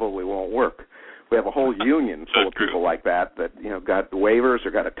you probably won't work. We have a whole union full of people like that got waivers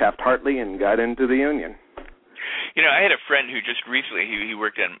or got a Taft-Hartley and got into the union. I had a friend who just recently, he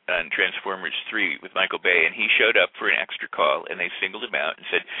worked on Transformers 3 with Michael Bay, and he showed up for an extra call, and they singled him out and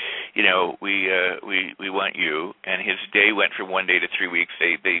said, we want you. And his day went from 1 day to 3 weeks.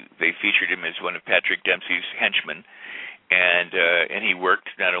 They featured him as one of Patrick Dempsey's henchmen. And he worked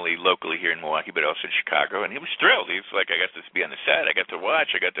not only locally here in Milwaukee, but also in Chicago, and he was thrilled. He was like, I got to be on the set, I got to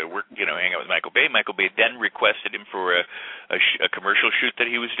watch, I got to work, hang out with Michael Bay. Michael Bay then requested him for a commercial shoot that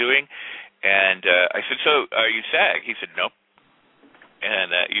he was doing, and I said, so are you SAG? He said, nope.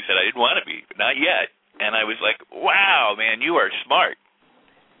 And he said, I didn't want to be, but not yet. And I was like, wow, man, you are smart.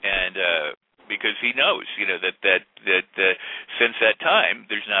 And because he knows, that since that time,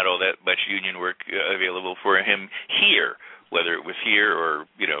 there's not all that much union work available for him here, whether it was here or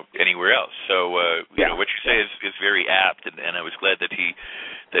anywhere else. So what you say is very apt, and I was glad that he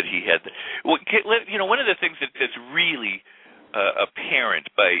had. One of the things that's really apparent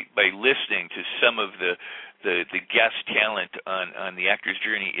by listening to some of the guest talent on the actor's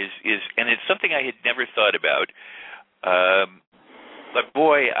journey is, and it's something I had never thought about. But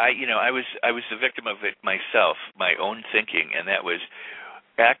boy, I was the victim of it myself, my own thinking, and that was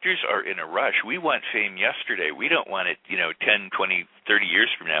actors are in a rush. We want fame yesterday. We don't want it, 10, 20, 30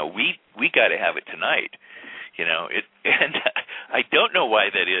 years from now. We got to have it tonight. And I don't know why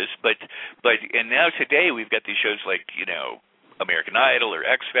that is, but now today we've got these shows like, American Idol or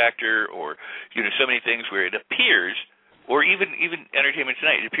X Factor or so many things where it appears, or even Entertainment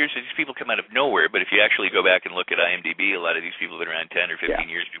Tonight, it appears that these people come out of nowhere, but if you actually go back and look at IMDb, a lot of these people have been around 10 or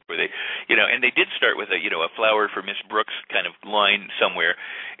 15 years before they, and they did start with a Flower for Miss Brooks kind of line somewhere,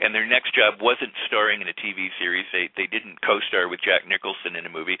 and their next job wasn't starring in a TV series. They didn't co-star with Jack Nicholson in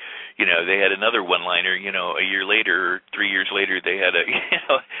a movie. They had another one-liner, a year later or 3 years later, they had a,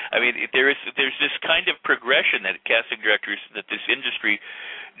 there's this kind of progression that casting directors, that this industry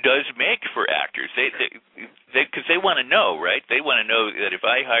does make for actors. Because they want to know, right? They want to know that if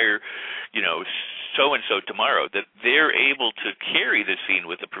I hire, so-and-so tomorrow, that they're able to carry the scene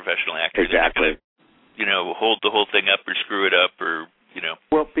with a professional actor. Exactly. Hold the whole thing up or screw it up or,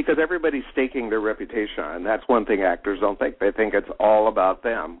 Well, because everybody's staking their reputation on. That's one thing actors don't think. They think it's all about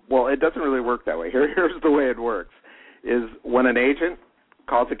them. Well, it doesn't really work that way. Here's the way it works, is when an agent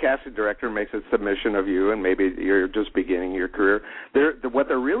calls a casting director and makes a submission of you, and maybe you're just beginning your career, what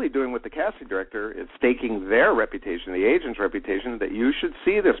they're really doing with the casting director is staking their reputation, the agent's reputation, that you should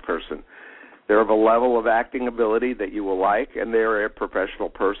see this person. They're of a level of acting ability that you will like, and they're a professional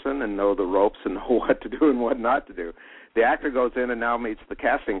person and know the ropes and know what to do and what not to do. The actor goes in and now meets the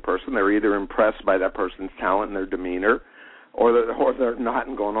casting person. They're either impressed by that person's talent and their demeanor, or they're not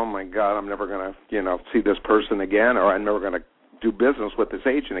and going, oh, my God, I'm never going to see this person again, or I'm never going to do business with this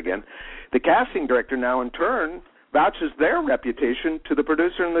agent again. The casting director now, in turn, vouches their reputation to the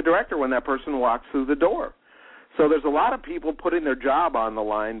producer and the director when that person walks through the door. So there's a lot of people putting their job on the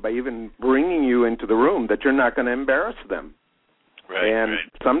line by even bringing you into the room that you're not going to embarrass them. Right,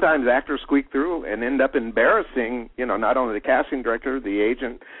 sometimes actors squeak through and end up embarrassing, not only the casting director, the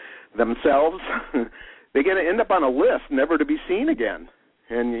agent themselves. They end up on a list never to be seen again.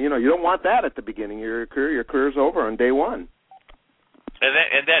 And, you don't want that at the beginning of your career. Your career's over on day one.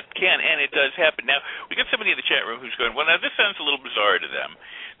 And that can, and it does happen. Now, we got somebody in the chat room who's going, well, now this sounds a little bizarre to them.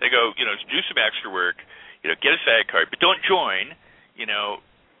 They go, do some extra work, get a SAG card, but don't join,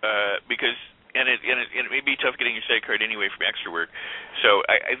 because and it may be tough getting your SAG card anyway from extra work. So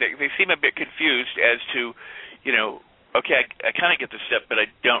they seem a bit confused as to, okay, I kind of get the step, but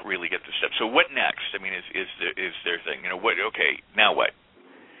I don't really get the step. So what next? I mean, is their thing? Okay, now what?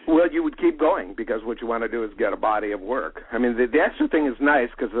 Well, you would keep going because what you want to do is get a body of work. I mean, the extra thing is nice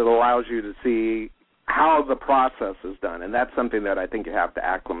because it allows you to see how the process is done, and that's something that I think you have to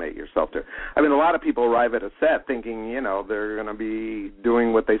acclimate yourself to. I mean, a lot of people arrive at a set thinking, they're going to be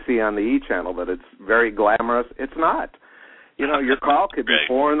doing what they see on the E! channel, that it's very glamorous. It's not. Your call could be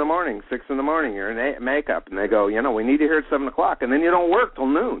 4 in the morning, 6 in the morning. You're in makeup, and they go, we need you here at 7 o'clock, and then you don't work till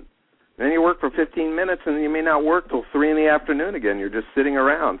noon. Then you work for 15 minutes, and you may not work till 3 in the afternoon again. You're just sitting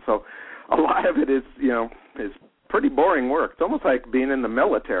around. So a lot of it is, is pretty boring work. It's almost like being in the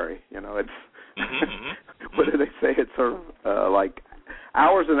military. It's what do they say? It's sort of like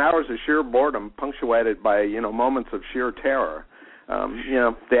hours and hours of sheer boredom punctuated by, moments of sheer terror.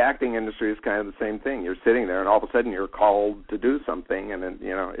 The acting industry is kind of the same thing. You're sitting there, and all of a sudden you're called to do something, and then,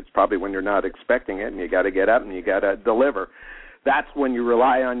 it's probably when you're not expecting it, and you got to get up and you got to deliver. That's when you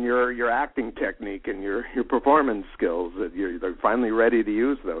rely on your acting technique and your performance skills, that they're finally ready to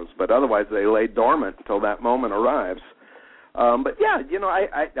use those. But otherwise, they lay dormant until that moment arrives. But yeah,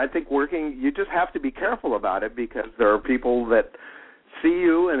 I think working, you just have to be careful about it because there are people that see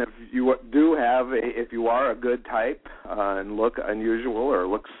you, and if you are a good type and look unusual or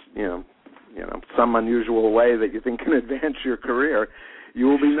looks, some unusual way that you think can advance your career, you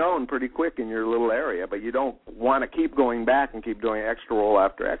will be known pretty quick in your little area. But you don't want to keep going back and keep doing extra role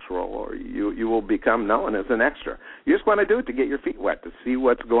after extra role, or you will become known as an extra. You just want to do it to get your feet wet, to see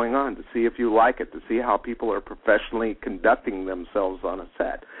what's going on, to see if you like it, to see how people are professionally conducting themselves on a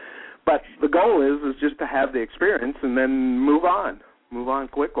set. But the goal is just to have the experience and then move on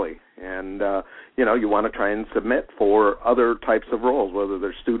quickly. And, you want to try and submit for other types of roles, whether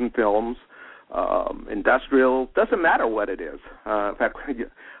they're student films, industrial, doesn't matter what it is. In fact,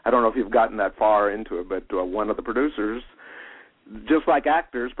 I don't know if you've gotten that far into it, but one of the producers, just like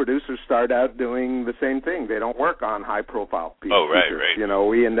actors, producers start out doing the same thing. They don't work on high-profile pieces. Oh, right.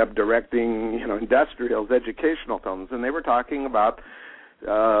 We end up directing, industrials, educational films, and they were talking about these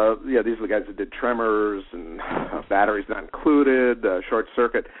are the guys that did Tremors and Batteries Not Included, Short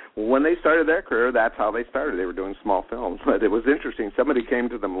Circuit. Well, when they started their career, that's how they started. They were doing small films. But it was interesting. Somebody came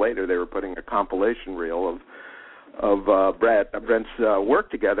to them later. They were putting a compilation reel of Brent's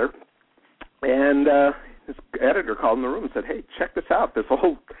work together. And his editor called in the room and said, hey, check this out, this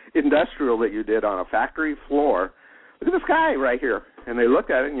whole industrial that you did on a factory floor. Look at this guy right here. And they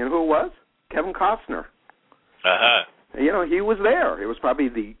looked at it, and you know who it was? Kevin Costner. Uh-huh. He was there. It was probably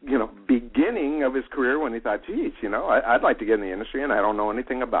the, beginning of his career when he thought, geez, I'd like to get in the industry and I don't know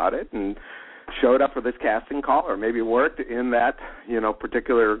anything about it, and showed up for this casting call or maybe worked in that,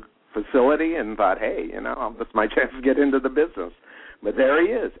 particular facility and thought, hey, this is my chance to get into the business. But there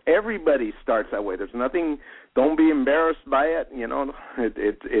he is. Everybody starts that way. There's nothing, don't be embarrassed by it.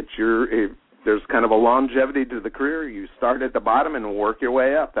 There's kind of a longevity to the career. You start at the bottom and work your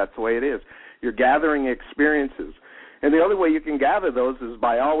way up. That's the way it is. You're gathering experiences. And the only way you can gather those is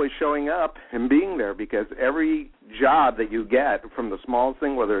by always showing up and being there, because every job that you get, from the smallest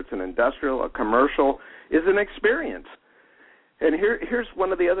thing, whether it's an industrial, a commercial, is an experience. And here's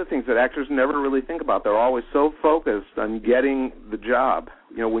one of the other things that actors never really think about. They're always so focused on getting the job.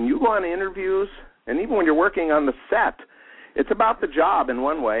 When you go on interviews, and even when you're working on the set, it's about the job in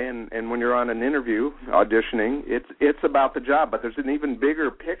one way, and when you're on an interview, auditioning, it's about the job. But there's an even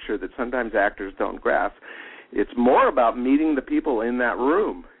bigger picture that sometimes actors don't grasp. It's more about meeting the people in that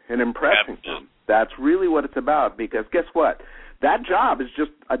room and impressing them. That's really what it's about, because guess what? That job is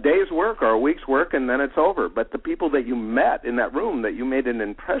just a day's work or a week's work, and then it's over. But the people that you met in that room that you made an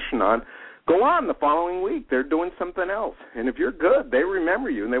impression on go on the following week. They're doing something else. And if you're good, they remember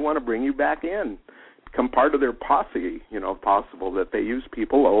you, and they want to bring you back in, become part of their posse, if possible, that they use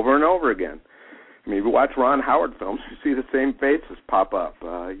people over and over again. I mean, if you watch Ron Howard films, you see the same faces pop up.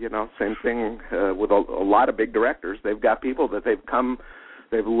 Same thing with a lot of big directors. They've got people that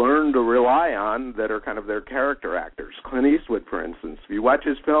they've learned to rely on that are kind of their character actors. Clint Eastwood, for instance. If you watch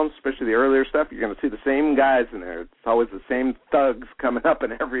his films, especially the earlier stuff, you're going to see the same guys in there. It's always the same thugs coming up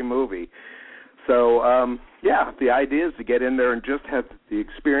in every movie. So, the idea is to get in there and just have the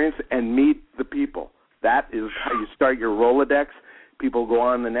experience and meet the people. That is how you start your Rolodex. People go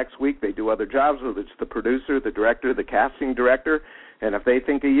on the next week, they do other jobs, whether it's the producer, the director, the casting director, and if they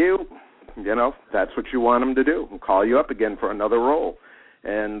think of you, that's what you want them to do, and call you up again for another role.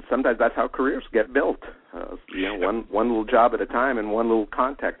 And sometimes that's how careers get built, one little job at a time and one little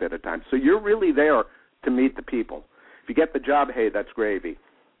contact at a time. So you're really there to meet the people. If you get the job, hey, that's gravy.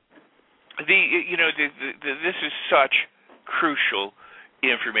 This is such crucial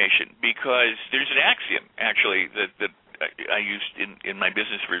information because there's an axiom actually that I used in my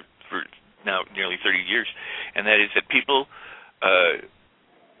business for now nearly 30 years, and that is that people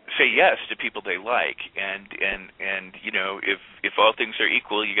say yes to people they like, and if all things are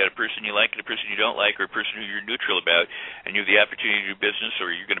equal, you got a person you like and a person you don't like, or a person who you're neutral about, and you have the opportunity to do business,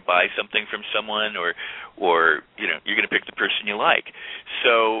 or you're going to buy something from someone, or you're going to pick the person you like.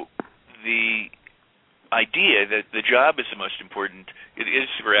 So the idea that the job is the most important, it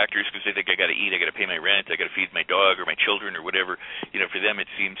is for actors because they think I got to eat, I got to pay my rent, I got to feed my dog or my children or whatever. For them it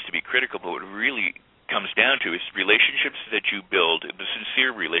seems to be critical, but what it really comes down to is relationships that you build, the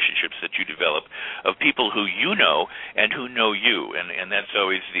sincere relationships that you develop of people who you know and who know you, and that's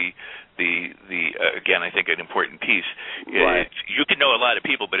always the again, I think an important piece. Right. You can know a lot of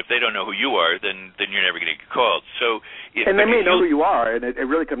people, but if they don't know who you are, then you're never going to get called. And they may know who you are, and it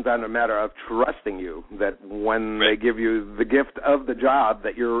really comes down to a matter of trusting you, that when right. they give you the gift of the job,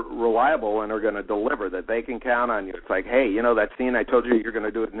 that you're reliable and are going to deliver, that they can count on you. It's like, hey, that scene I told you you're going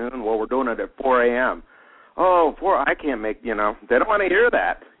to do at noon? Well, we're doing it at 4 a.m. Oh, 4, I can't make, they don't want to hear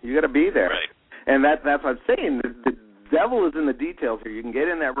that. You got to be there. Right. And that's what I'm saying. The devil is in the details here. You can get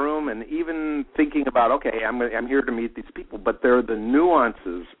in that room and even thinking about, okay, I'm here to meet these people, but there are the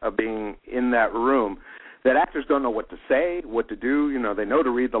nuances of being in that room that actors don't know what to say, what to do. They know to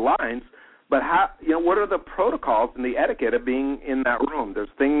read the lines, but how? What are the protocols and the etiquette of being in that room? There's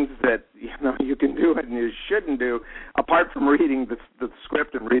things that you can do and you shouldn't do apart from reading the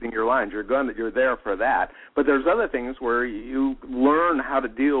script and reading your lines. You're there for that, but there's other things where you learn how to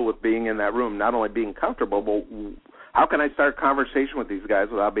deal with being in that room, not only being comfortable, but how can I start a conversation with these guys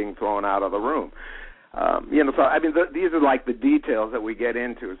without being thrown out of the room? These are like the details that we get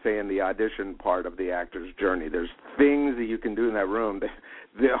into, say, in the audition part of the actor's journey. There's things that you can do in that room.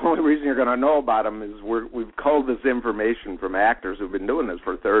 The only reason you're going to know about them is we've culled this information from actors who've been doing this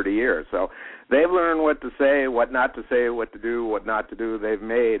for 30 years. So they've learned what to say, what not to say, what to do, what not to do. They've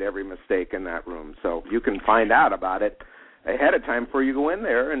made every mistake in that room. So you can find out about it ahead of time before you go in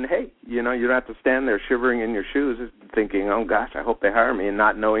there, and hey, you don't have to stand there shivering in your shoes thinking, oh gosh, I hope they hire me, and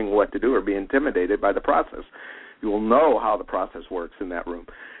not knowing what to do or be intimidated by the process. You will know how the process works in that room.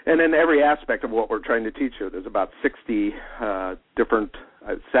 And in every aspect of what we're trying to teach you, there's about 60 different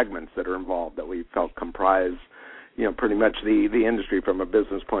segments that are involved that we felt comprise pretty much the industry from a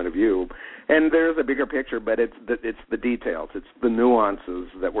business point of view. And there's a bigger picture, but it's the details. It's the nuances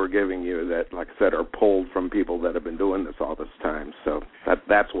that we're giving you that, like I said, are pulled from people that have been doing this all this time. So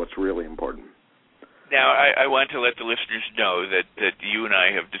that's what's really important. Now, I want to let the listeners know that you and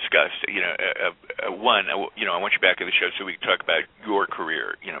I have discussed, I want you back on the show so we can talk about your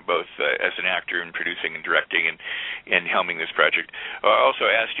career, both as an actor and producing and directing and helming this project. I also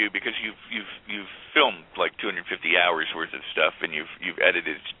asked you because you've filmed like 250 hours worth of stuff and you've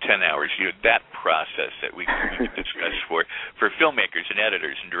edited 10 hours. That process that we can discuss for filmmakers and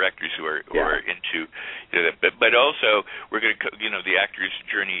editors and directors who are into that. But also we're going to the actor's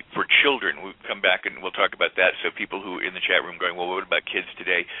journey for children. We'll come back and we'll talk about that. So people who in the chat room going, well, what about kids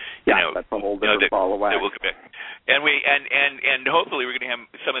today? That's a whole different ball of wax. We'll come back. And hopefully we're going to have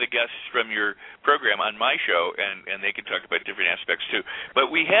some of the guests from your program on my show, and they can talk about different aspects too. But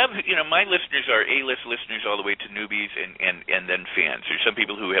we have, my listeners are A-list listeners all the way to newbies and then fans. There's some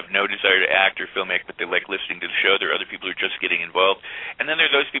people who have no desire to act or filmmake, but they like listening to the show. There are other people who are just getting involved. And then there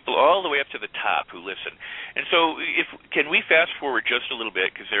are those people all the way up to the top who listen. And so can we fast forward just a little bit,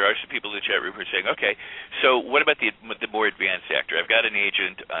 because there are some people in the chat room who are saying, okay, so what about the more advanced actor? I've got an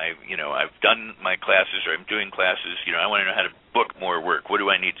agent. I've done my classes, or I'm doing classes. I want to know how to book more work. What do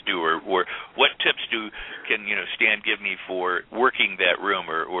I need to do, or what tips can Stan give me for working that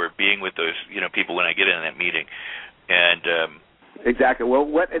room or being with those people when I get in that meeting? And exactly. Well,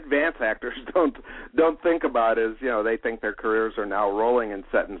 what advanced actors don't think about is they think their careers are now rolling and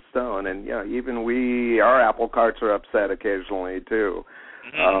set in stone, and even our apple carts are upset occasionally too.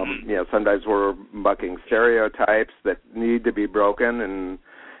 Sometimes we're bucking stereotypes that need to be broken, and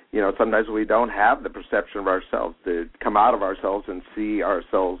sometimes we don't have the perception of ourselves to come out of ourselves and see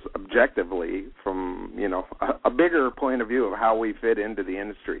ourselves objectively from a bigger point of view of how we fit into the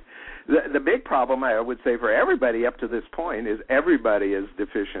industry. The big problem, I would say, for everybody up to this point is everybody is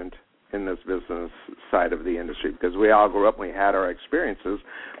deficient in this business side of the industry, because we all grew up and we had our experiences,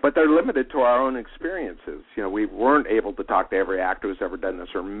 but they're limited to our own experiences. We weren't able to talk to every actor who's ever done this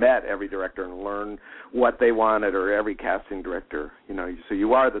or met every director and learn what they wanted, or every casting director. So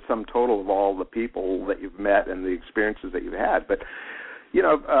you are the sum total of all the people that you've met and the experiences that you've had. But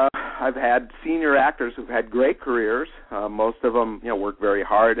I've had senior actors who've had great careers. Most of them, worked very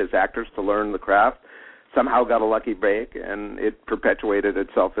hard as actors to learn the craft. Somehow got a lucky break, and it perpetuated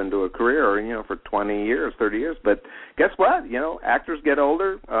itself into a career, for 20 years, 30 years. But guess what? Actors get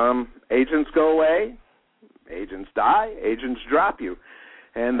older, agents go away, agents die, agents drop you.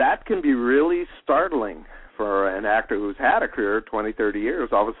 And that can be really startling for an actor who's had a career 20, 30 years.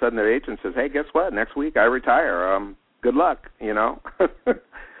 All of a sudden their agent says, hey, guess what? Next week I retire. Good luck,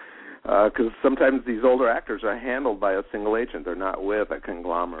 Because sometimes these older actors are handled by a single agent. They're not with a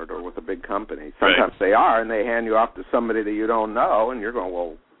conglomerate or with a big company. Sometimes they are, and they hand you off to somebody that you don't know, and you're going,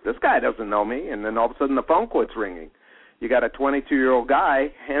 well, this guy doesn't know me. And then all of a sudden the phone quits ringing. You got a 22-year-old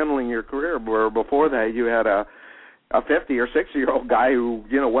guy handling your career, where before that you had a 50 or 60-year-old guy who,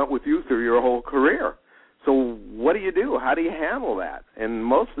 went with you through your whole career. So what do you do? How do you handle that? And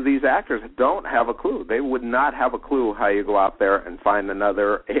most of these actors don't have a clue. They would not have a clue how you go out there and find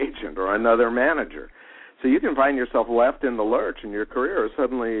another agent or another manager. So you can find yourself left in the lurch, and your career is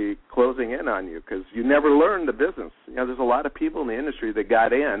suddenly closing in on you because you never learned the business. There's a lot of people in the industry that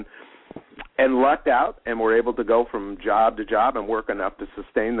got in and lucked out and were able to go from job to job and work enough to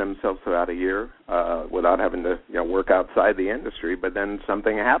sustain themselves throughout a year without having to work outside the industry. But then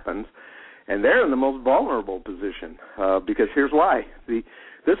something happens, and they're in the most vulnerable position because here's why.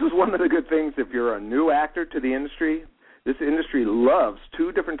 This is one of the good things if you're a new actor to the industry. This industry loves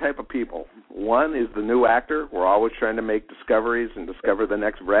two different type of people. One is the new actor. We're always trying to make discoveries and discover the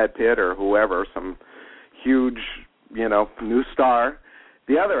next Brad Pitt or whoever, some huge, new star.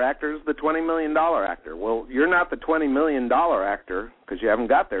 The other actor is the $20 million actor. Well, you're not the $20 million actor because you haven't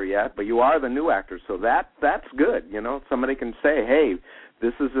got there yet, but you are the new actor, so that's good. Somebody can say, hey,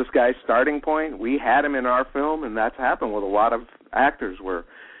 this is this guy's starting point. We had him in our film, and that's happened with a lot of actors where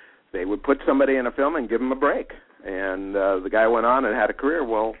they would put somebody in a film and give him a break. And the guy went on and had a career.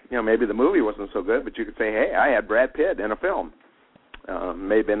 Well, maybe the movie wasn't so good, but you could say, hey, I had Brad Pitt in a film.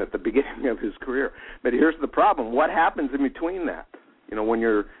 May have been at the beginning of his career. But here's the problem. What happens in between that? When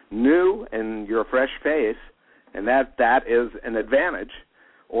you're new and you're a fresh face, and that is an advantage,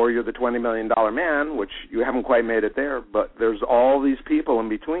 or you're the $20 million man, which you haven't quite made it there, but there's all these people in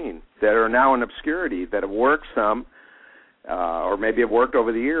between that are now in obscurity that have worked some, or maybe have worked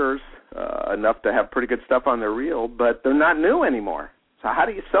over the years enough to have pretty good stuff on their reel, but they're not new anymore. So how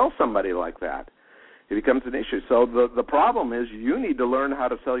do you sell somebody like that? It becomes an issue. So the problem is you need to learn how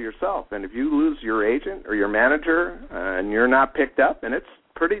to sell yourself. And if you lose your agent or your manager and you're not picked up, and it's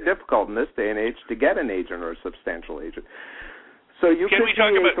pretty difficult in this day and age to get an agent or a substantial agent. So you could be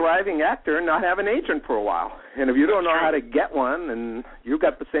a thriving actor and not have an agent for a while. And if you don't know how to get one, then you've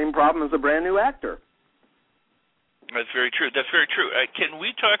got the same problem as a brand new actor. That's very true. Can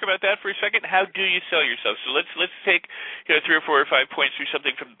we talk about that for a second? How do you sell yourself? So let's take 3 or 4 or 5 points through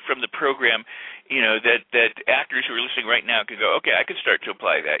something from the program, that actors who are listening right now can go, okay, I could start to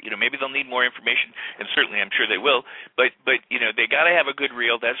apply that. Maybe they'll need more information, and certainly I'm sure they will. But they got to have a good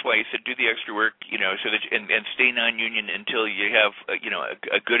reel. That's why you said do the extra work, so that and stay non-union until you have a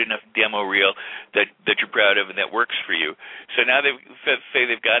good enough demo reel that you're proud of and that works for you. So now they've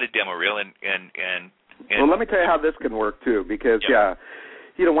got a demo reel and well, let me tell you how this can work, too, because,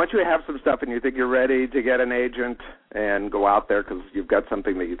 once you have some stuff and you think you're ready to get an agent and go out there because you've got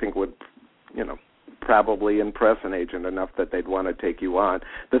something that you think would, probably impress an agent enough that they'd want to take you on.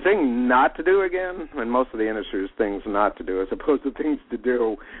 The thing not to do, again, and most of the industry's things not to do as opposed to things to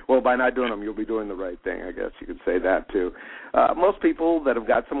do, well, by not doing them, you'll be doing the right thing, I guess you could say that, too. Most people that have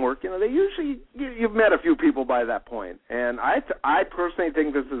got some work, they usually, you've met a few people by that point. And I personally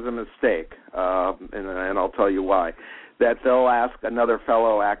think this is a mistake, and I'll tell you why, that they'll ask another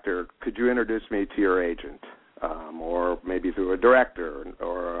fellow actor, could you introduce me to your agent, or maybe through a director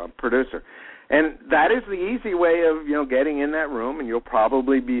or a producer. And that is the easy way of, getting in that room, and you'll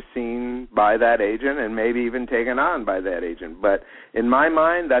probably be seen by that agent and maybe even taken on by that agent. But in my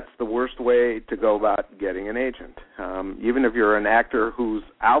mind, that's the worst way to go about getting an agent. Even if you're an actor who's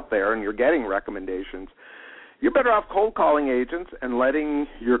out there and you're getting recommendations, you're better off cold calling agents and letting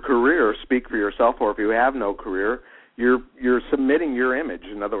your career speak for yourself, or if you have no career, you're submitting your image.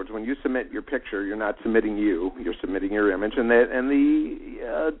 In other words, when you submit your picture, you're not submitting you, you're submitting your image, and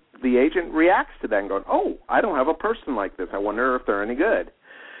the agent reacts to that and going, oh, I don't have a person like this. I wonder if they're any good.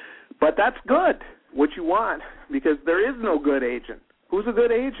 But that's good, what you want, because there is no good agent. Who's a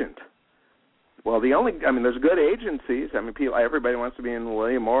good agent? Well, there's good agencies. Everybody wants to be in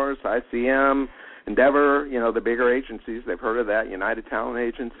William Morris, ICM, Endeavor, the bigger agencies. They've heard of that, United Talent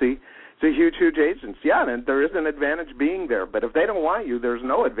Agency. It's a huge, huge agency. Yeah, and there is an advantage being there. But if they don't want you, there's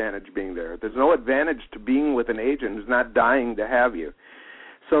no advantage being there. There's no advantage to being with an agent who's not dying to have you.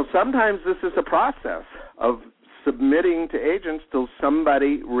 So sometimes this is a process of submitting to agents till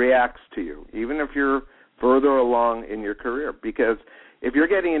somebody reacts to you, even if you're further along in your career. Because if you're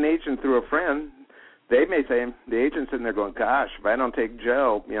getting an agent through a friend, they may say, the agent's sitting there going, gosh, if I don't take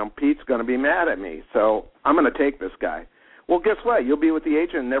Joe, Pete's going to be mad at me, so I'm going to take this guy. Well, guess what? You'll be with the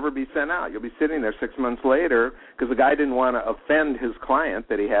agent and never be sent out. You'll be sitting there 6 months later because the guy didn't want to offend his client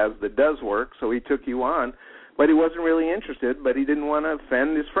that he has that does work, so he took you on, but he wasn't really interested, but he didn't want to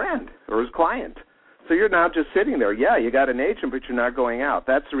offend his friend or his client. So you're now just sitting there. Yeah, you got an agent, but you're not going out.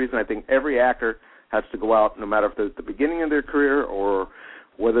 That's the reason I think every actor has to go out, no matter if they're at the beginning of their career or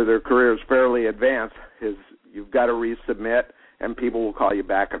whether their career is fairly advanced, you've got to resubmit, and people will call you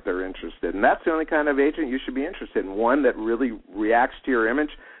back if they're interested. And that's the only kind of agent you should be interested in, one that really reacts to your image,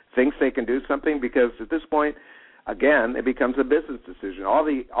 thinks they can do something, because at this point, again, it becomes a business decision. All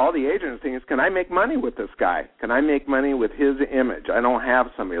the agents think is, can I make money with this guy? Can I make money with his image? I don't have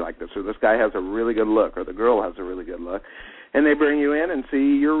somebody like this, or this guy has a really good look, or the girl has a really good look. And they bring you in and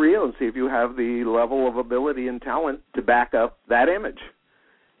see you're real and see if you have the level of ability and talent to back up that image.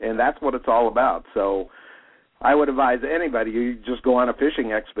 And that's what it's all about. So I would advise anybody, you just go on a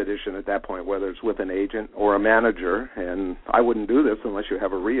fishing expedition at that point, whether it's with an agent or a manager. And I wouldn't do this unless you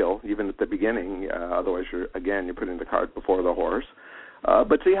have a reel, even at the beginning. Otherwise, you're putting the cart before the horse.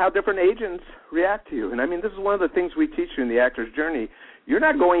 But see how different agents react to you. And, I mean, this is one of the things we teach you in the actor's journey. You're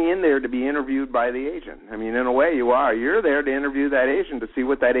not going in there to be interviewed by the agent. I mean, in a way you are. You're there to interview that agent to see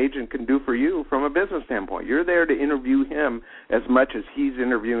what that agent can do for you from a business standpoint. You're there to interview him as much as he's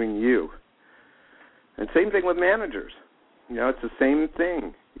interviewing you. And same thing with managers. It's the same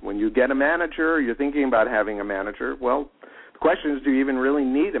thing. When you get a manager, you're thinking about having a manager. Well, the question is, do you even really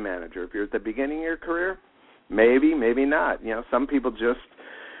need a manager? If you're at the beginning of your career, maybe, maybe not. Some people just,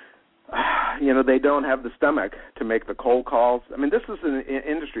 they don't have the stomach to make the cold calls. I mean, this is an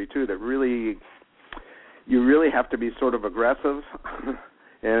industry, too, that you really have to be sort of aggressive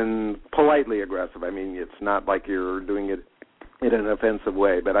and politely aggressive. I mean, it's not like you're doing it in an offensive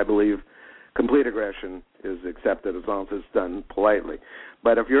way, but I believe complete aggression is accepted as long as it's done politely.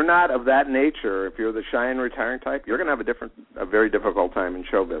 But if you're not of that nature, if you're the shy and retiring type, you're going to have a very difficult time in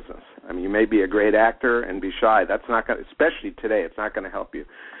show business. I mean, you may be a great actor and be shy. That's not going to, especially today, it's not going to help you.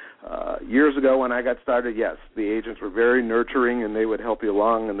 Years ago when I got started, yes, the agents were very nurturing and they would help you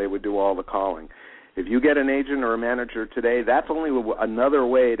along and they would do all the calling. If you get an agent or a manager today, that's only another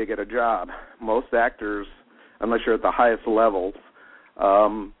way to get a job. Most actors, unless you're at the highest levels,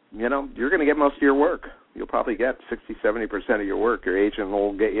 you're going to get most of your work. You'll probably get 60, 70% of your work. Your agent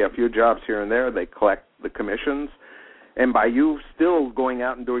will get you a few jobs here and there. They collect the commissions. And by you still going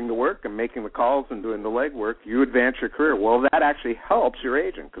out and doing the work and making the calls and doing the legwork, you advance your career. Well, that actually helps your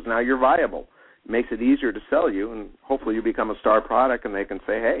agent because now you're viable. It makes it easier to sell you, and hopefully you become a star product and they can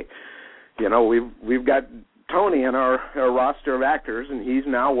say, hey, we've got Tony in our roster of actors, and he's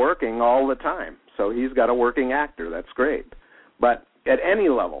now working all the time. So he's got a working actor. That's great. But at any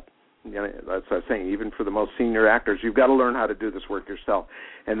level, that's what I was saying, even for the most senior actors, you've got to learn how to do this work yourself.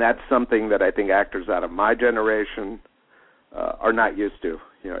 And that's something that I think actors out of my generation are not used to.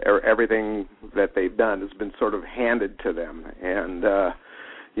 Everything that they've done has been sort of handed to them. And,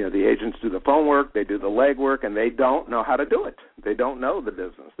 the agents do the phone work, they do the leg work, and they don't know how to do it. They don't know the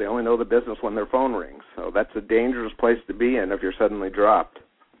business. They only know the business when their phone rings. So that's a dangerous place to be in if you're suddenly dropped.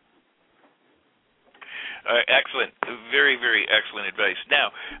 Excellent. Very, very excellent advice.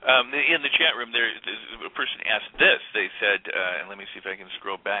 Now, in the chat room, there's a person asked this. They said, and let me see if I can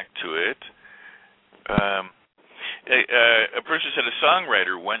scroll back to it. A person said, a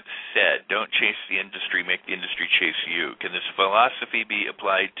songwriter once said, don't chase the industry, make the industry chase you. Can this philosophy be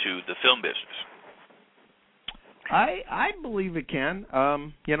applied to the film business? I believe it can.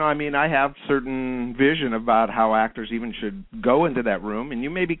 I have certain vision about how actors even should go into that room, and you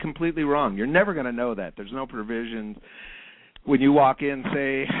may be completely wrong. You're never going to know that. There's no provisions. When you walk in,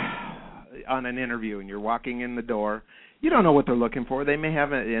 say, on an interview, and you're walking in the door, you don't know what they're looking for. They may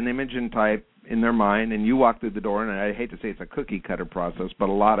have an image and type in their mind, and you walk through the door, and I hate to say it's a cookie-cutter process, but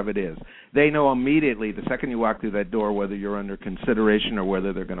a lot of it is. They know immediately, the second you walk through that door, whether you're under consideration or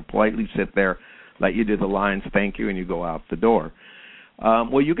whether they're going to politely sit there, let you do the lines, thank you, and you go out the door.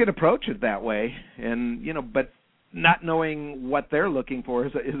 Well, you can approach it that way, and but not knowing what they're looking for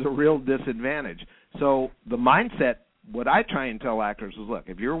is a real disadvantage. So the mindset, what I try and tell actors is, look,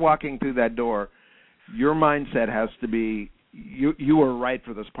 if you're walking through that door, your mindset has to be, you are right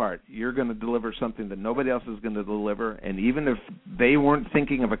for this part. You're going to deliver something that nobody else is going to deliver, and even if they weren't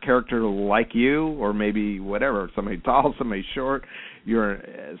thinking of a character like you, or maybe whatever, somebody tall, somebody short, you're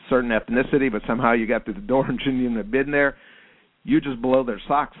a certain ethnicity, but somehow you got through the door and shouldn't even have been there, you just blow their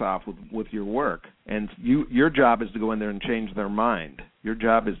socks off with your work. And your job is to go in there and change their mind. Your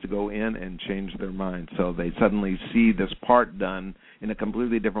job is to go in and change their mind so they suddenly see this part done in a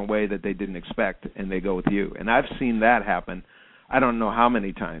completely different way that they didn't expect, and they go with you. And I've seen that happen I don't know how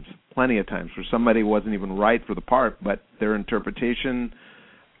many times, plenty of times, where somebody wasn't even right for the part, but their interpretation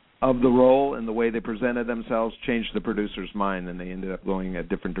of the role and the way they presented themselves changed the producer's mind, and they ended up going a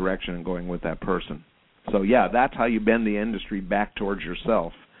different direction and going with that person. So, yeah, that's how you bend the industry back towards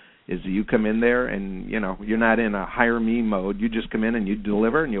yourself, is you come in there and, you know, you're not in a hire me mode. You just come in and you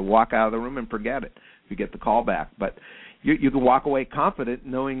deliver and you walk out of the room and forget it if you get the call back. But you can walk away confident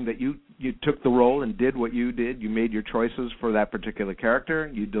knowing that you took the role and did what you did. You made your choices for that particular character.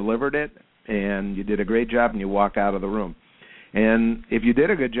 You delivered it, and you did a great job, and you walk out of the room. And if you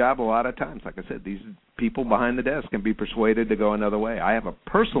did a good job, a lot of times, like I said, these people behind the desk can be persuaded to go another way. I have a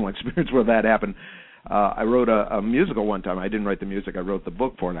personal experience where that happened. I wrote a musical one time. I didn't write the music. I wrote the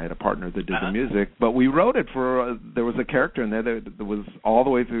book for it. I had a partner that did the music. But we wrote it for there was a character in there that was all the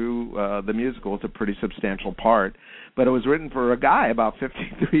way through the musical. It's a pretty substantial part. But it was written for a guy about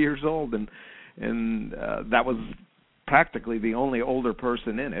 53 years old, and that was practically the only older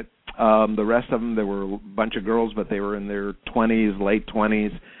person in it. The rest of them, there were a bunch of girls, but they were in their 20s, late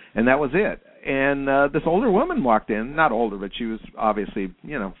 20s, and that was it. And this older woman walked in, not older, but she was obviously,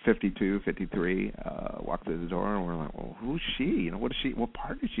 52, 53, walked through the door, and we're like, well, who's she? What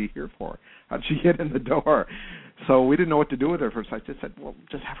part is she here for? How'd she get in the door? So we didn't know what to do with her first. I just said, well,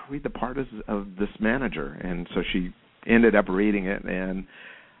 just have her read the part of this manager. And so she ended up reading it, and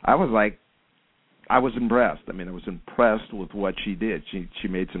I was impressed. I mean, I was impressed with what she did. She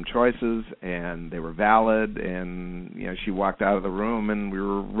made some choices, and they were valid, and, she walked out of the room, and we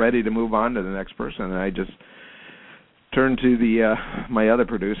were ready to move on to the next person. And I just turned to my other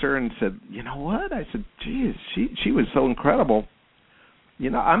producer and said, you know what? I said, geez, she was so incredible.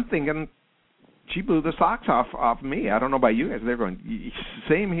 I'm thinking she blew the socks off me. I don't know about you guys. They're going,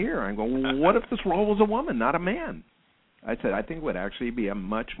 same here. I'm going, well, what if this role was a woman, not a man? I said, I think it would actually be a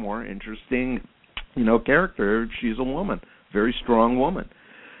much more interesting character. She's a woman, very strong woman.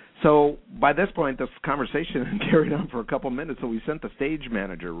 So by this point, this conversation had carried on for a couple minutes, so we sent the stage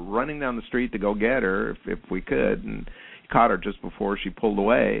manager running down the street to go get her if we could, and he caught her just before she pulled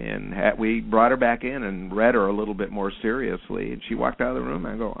away, and we brought her back in and read her a little bit more seriously, and she walked out of the room,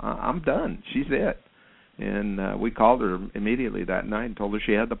 and I go, I'm done. She's it. And we called her immediately that night and told her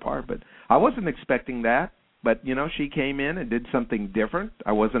she had the part, but I wasn't expecting that. But, she came in and did something different.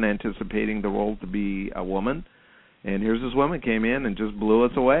 I wasn't anticipating the role to be a woman. And here's this woman came in and just blew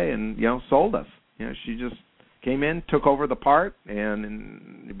us away and, sold us. She just came in, took over the part,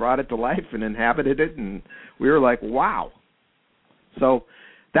 and brought it to life and inhabited it. And we were like, wow. So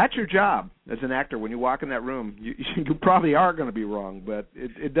that's your job as an actor. When you walk in that room, you probably are going to be wrong, but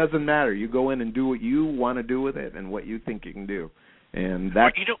it doesn't matter. You go in and do what you want to do with it and what you think you can do. And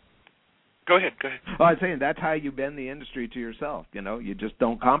that's... Go ahead. Oh, I was saying that's how you bend the industry to yourself. You just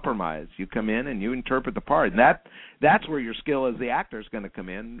don't compromise. You come in and you interpret the part. And that's where your skill as the actor is going to come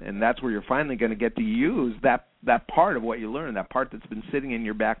in, and that's where you're finally going to get to use that part of what you learned, that part that's been sitting in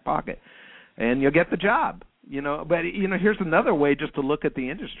your back pocket. And you'll get the job. But here's another way just to look at the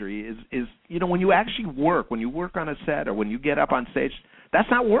industry is when you actually work, when you work on a set or when you get up on stage, that's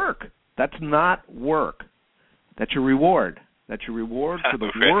not work. That's not work. That's your reward. That's your reward for the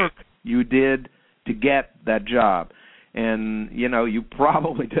work you did to get that job. And, you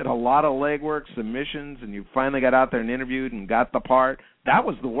probably did a lot of legwork, submissions, and you finally got out there and interviewed and got the part. That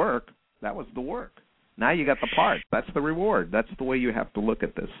was the work. Now you got the part. That's the reward. That's the way you have to look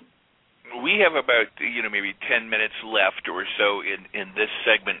at this. We have about, maybe 10 minutes left or so in this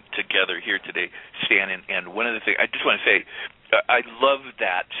segment together here today, Stan. And one of the things, I just want to say, I love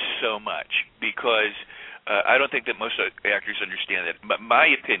that so much because I don't think that most actors understand that. But my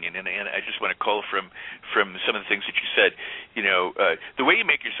opinion, and I just want to call from some of the things that you said, the way you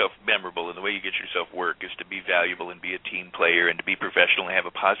make yourself memorable and the way you get yourself work is to be valuable and be a team player and to be professional and have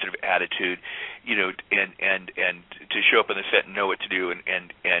a positive attitude, and to show up on the set and know what to do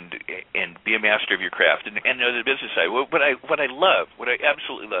and be a master of your craft and know the business side. What I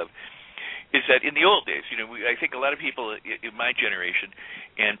absolutely love is that in the old days, I think a lot of people in my generation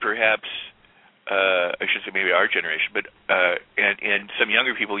and perhaps I should say maybe our generation, but and some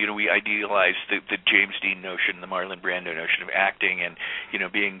younger people, we idealize the James Dean notion, the Marlon Brando notion of acting and,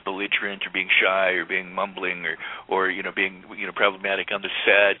 being belligerent or being shy or being mumbling or being, problematic on the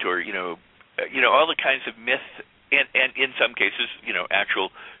set or, all the kinds of myth and in some cases, actual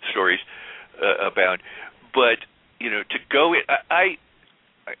stories abound. But, to go in, I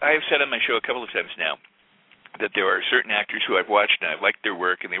have said on my show a couple of times now that there are certain actors who I've watched and I've liked their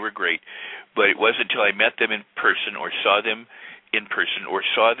work and they were great, but it wasn't until I met them in person or saw them in person or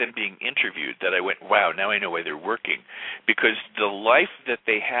saw them being interviewed that I went, wow, now I know why they're working. Because the life that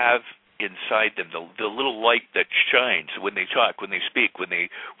they have inside them, the little light that shines when they talk, when they speak, when they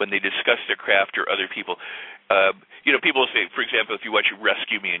discuss their craft or other people. People say, for example, if you watch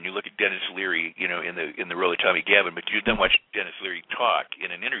Rescue Me and you look at Dennis Leary, in the role of Tommy Gavin, but you then watch Dennis Leary talk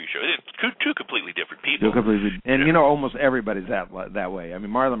in an interview show, it's two completely different people. And almost everybody's that way. I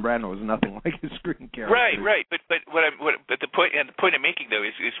mean, Marlon Brando was nothing like his screen character. Right. But the point I'm making though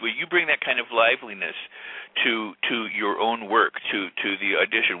is when you bring that kind of liveliness to your own work, to the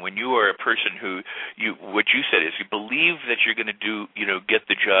audition, when you are a person who what you said is you believe that you're going to get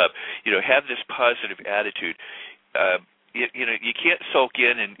the job, have this positive attitude. You can't sulk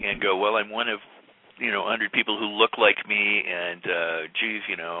in and go, well, I'm one of 100 people who look like me, and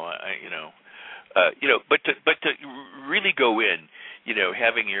but to really go in,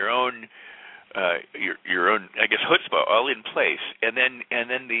 having your own I guess chutzpah all in place, and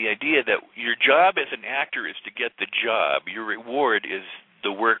then the idea that your job as an actor is to get the job, your reward is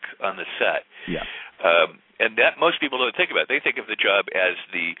the work on the set. Yeah. And that most people don't think about. They think of the job as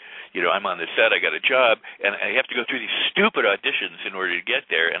I'm on the set, I got a job, and I have to go through these stupid auditions in order to get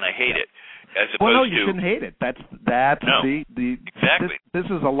there, and I hate it. As opposed you shouldn't hate it. That's exactly. This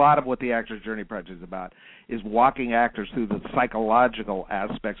is a lot of what the Actor's Journey Project is about, is walking actors through the psychological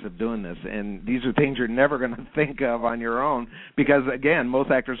aspects of doing this. And these are things you're never going to think of on your own because, again, most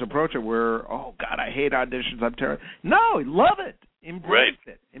actors approach it where, oh, God, I hate auditions, I'm terrible. No, love it. Embrace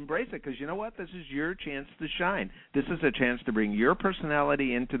it, because you know what? This is your chance to shine. This is a chance to bring your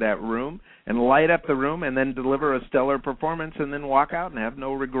personality into that room and light up the room and then deliver a stellar performance and then walk out and have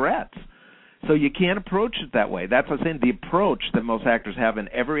no regrets. So you can't approach it that way. That's what I'm saying. The approach that most actors have in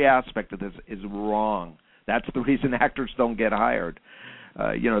every aspect of this is wrong. That's the reason actors don't get hired.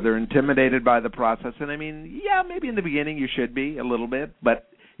 They're intimidated by the process. And, I mean, yeah, maybe in the beginning you should be a little bit, but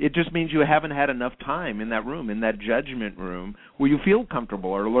it just means you haven't had enough time in that room, in that judgment room, where you feel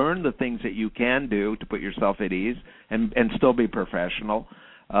comfortable or learn the things that you can do to put yourself at ease and still be professional.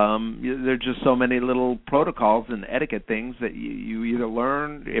 There are just so many little protocols and etiquette things that you either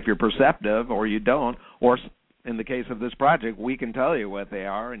learn if you're perceptive or you don't, or in the case of this project, we can tell you what they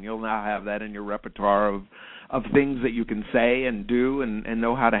are, and you'll now have that in your repertoire of things that you can say and do and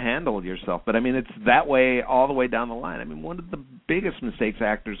know how to handle yourself. But, I mean, it's that way all the way down the line. I mean, one of the biggest mistakes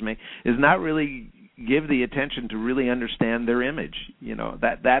actors make is not really give the attention to really understand their image.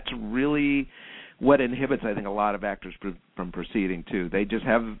 That's really what inhibits, I think, a lot of actors from proceeding, too.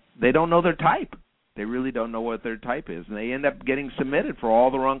 They don't know their type. They really don't know what their type is, and they end up getting submitted for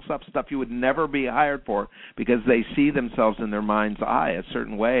all the wrong stuff you would never be hired for because they see themselves in their mind's eye a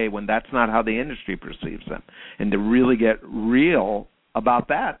certain way when that's not how the industry perceives them. And to really get real about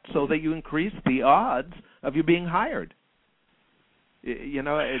that so that you increase the odds of you being hired.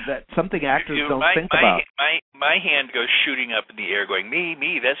 That's something actors don't think about. My hand goes shooting up in the air going, me,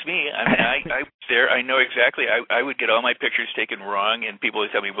 that's me. I mean, I there. I know exactly. I would get all my pictures taken wrong, and people would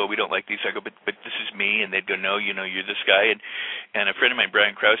tell me, well, we don't like these. I go, but this is me. And they'd go, no, you're this guy. And a friend of mine,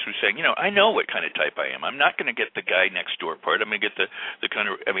 Brian Krause, was saying, I know what kind of type I am. I'm not going to get the guy next door part. I'm going to get the kind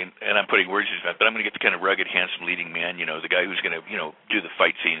of, and I'm putting words in his mouth, but I'm going to get the kind of rugged, handsome leading man, the guy who's going to, do the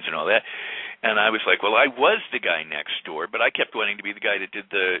fight scenes and all that. And I was like, well, I was the guy next door, but I kept wanting to be the guy that did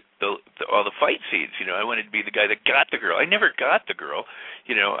all the fight scenes. I wanted to be the guy that got the girl. I never got the girl,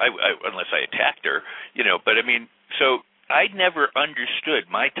 unless I attacked her. But I mean, so I never understood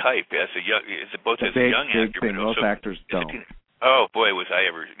my type as a young actor. Thing. Most actors don't. Oh boy, was I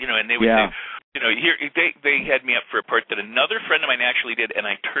ever! And they would say, here they had me up for a part that another friend of mine actually did, and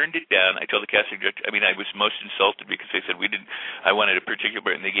I turned it down. I told the casting director, I was most insulted because they said I wanted a particular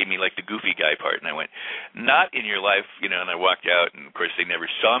part, and they gave me like the goofy guy part, and I went, not in your life, and I walked out, and of course they never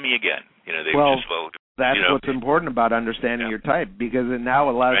saw me again. That's what's important about understanding your type, because it now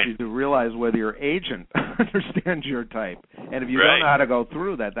allows you to realize whether your agent understands your type. And if you don't know how to go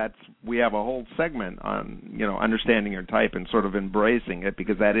through that, we have a whole segment on, understanding your type and sort of embracing it,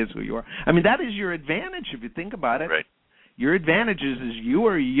 because that is who you are. I mean, that is your advantage if you think about it. Right. Your advantage is you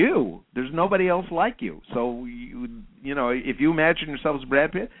are you. There's nobody else like you. So, if you imagine yourself as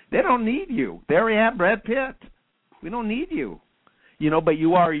Brad Pitt, they don't need you. They already have Brad Pitt. We don't need you. But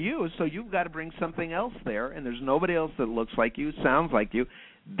you are you, so you've got to bring something else there, and there's nobody else that looks like you, sounds like you.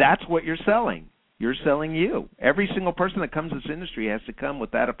 That's what you're selling. You're selling you. Every single person that comes to this industry has to come with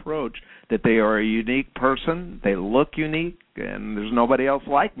that approach, that they are a unique person, they look unique, and there's nobody else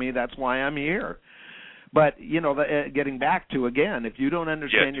like me, that's why I'm here. But, getting back to, again, if you don't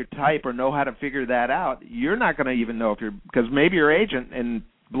understand your type or know how to figure that out, you're not going to even know because maybe your agent, and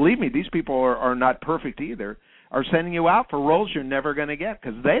believe me, these people are not perfect either, are sending you out for roles you're never going to get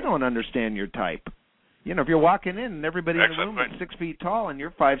because they don't understand your type. If you're walking in and everybody in the room is 6 feet tall and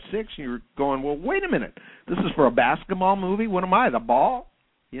you're 5'6", and you're going, well, wait a minute, this is for a basketball movie? What am I, the ball?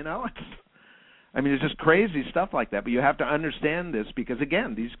 It's just crazy stuff like that. But you have to understand this because,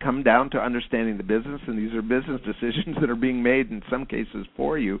 again, these come down to understanding the business, and these are business decisions that are being made in some cases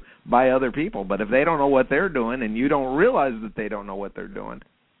for you by other people. But if they don't know what they're doing and you don't realize that they don't know what they're doing,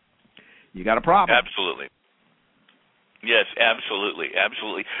 you got a problem. Absolutely. Yes, absolutely,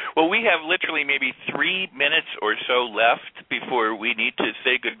 absolutely. Well, we have literally maybe 3 minutes or so left before we need to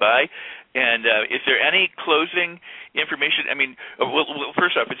say goodbye. And is there any closing information? Well,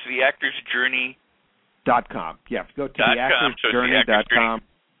 first off, it's theactorsjourney.com. Yeah, go to theactorsjourney.com.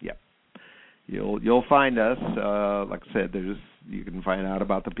 Yep, you'll find us. Like I said, you can find out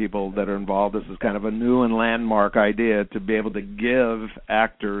about the people that are involved. This is kind of a new and landmark idea to be able to give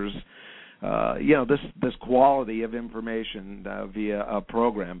actors this quality of information via a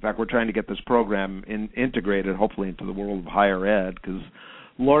program. In fact, we're trying to get this program integrated, hopefully, into the world of higher ed, because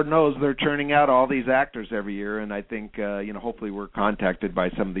Lord knows they're churning out all these actors every year, and I think, hopefully we're contacted by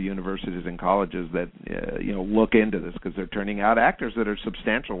some of the universities and colleges that, look into this, because they're turning out actors that are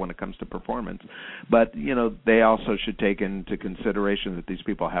substantial when it comes to performance. But, they also should take into consideration that these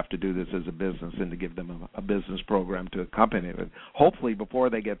people have to do this as a business and to give them a business program to accompany it, hopefully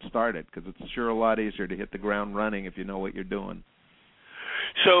before they get started, because it's sure a lot easier to hit the ground running if you know what you're doing.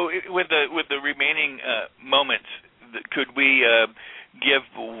 So with the remaining moments, could we give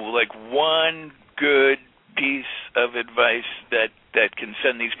one good piece of advice that can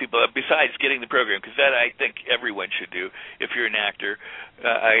send these people up besides getting the program? Because that I think everyone should do if you're an actor.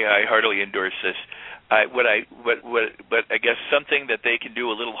 I heartily endorse this. But I guess something that they can do,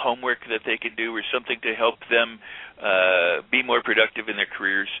 a little homework that they can do, or something to help them be more productive in their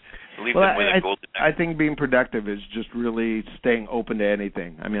careers. Leave them with a golden. I think being productive is just really staying open to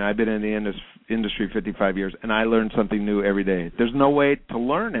anything. I've been in the industry 55 years, and I learn something new every day. There's no way to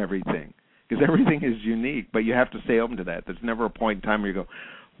learn everything because everything is unique, but you have to stay open to that. There's never a point in time where you go,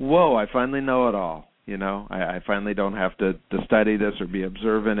 whoa, I finally know it all. I finally don't have to study this or be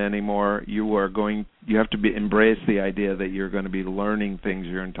observant anymore. You have to embrace the idea that you're going to be learning things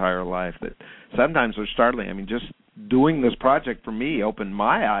your entire life that sometimes are startling. Just doing this project for me opened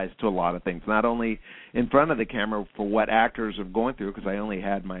my eyes to a lot of things, not only in front of the camera for what actors are going through, because I only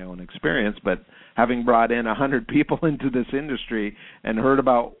had my own experience, but having brought in 100 people into this industry and heard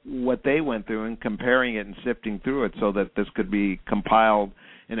about what they went through and comparing it and sifting through it so that this could be compiled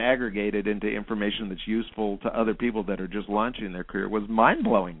and aggregated into information that's useful to other people that are just launching their career was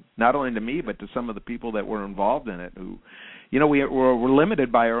mind-blowing, not only to me, but to some of the people that were involved in it who, we're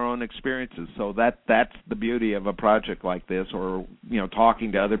limited by our own experiences. So that's the beauty of a project like this, or,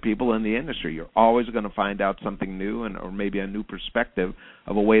 talking to other people in the industry. You're always going to find out something new or maybe a new perspective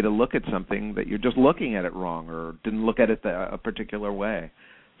of a way to look at something that you're just looking at it wrong or didn't look at it a particular way.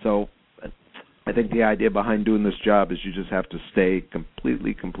 So I think the idea behind doing this job is you just have to stay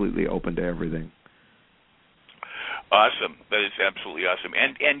completely open to everything. Awesome. That is absolutely awesome.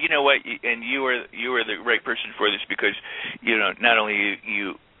 And you know what? And you are the right person for this because, not only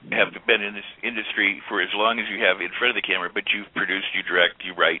you have been in this industry for as long as you have in front of the camera, but you've produced, you direct,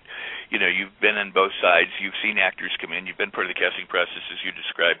 you write. You've been on both sides. You've seen actors come in. You've been part of the casting process as you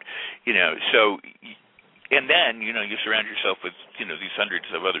described. So. And then, you surround yourself with, these hundreds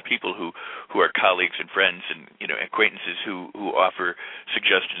of other people who are colleagues and friends and, acquaintances who offer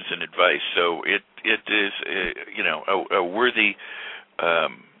suggestions and advice. So it is, a worthy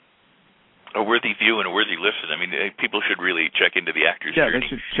view and a worthy listen. People should really check into the actor's journey. Yeah, they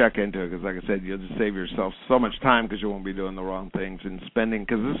should check into it because, like I said, you'll just save yourself so much time because you won't be doing the wrong things and spending,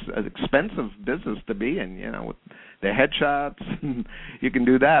 because this is an expensive business to be in, with the headshots. You can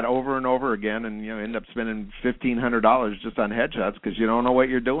do that over and over again and, end up spending $1,500 just on headshots because you don't know what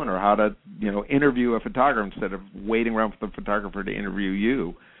you're doing or how to, interview a photographer instead of waiting around for the photographer to interview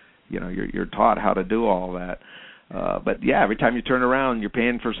you. You're taught how to do all that. But yeah, every time you turn around, you're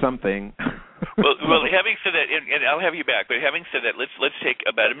paying for something. Well, having said that, and I'll have you back. But having said that, let's take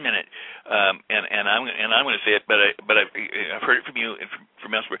about a minute, and I'm going to say it, but I've heard it from you and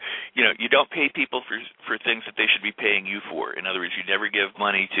from elsewhere. You don't pay people for things that they should be paying you for. In other words, you never give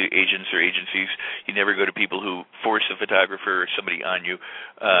money to agents or agencies. You never go to people who force a photographer or somebody on you.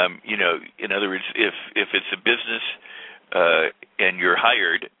 In other words, if it's a business and you're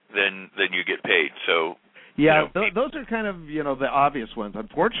hired, then you get paid. So. Yeah, those are kind of, the obvious ones.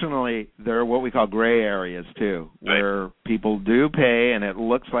 Unfortunately, there are what we call gray areas, too, where people do pay, and it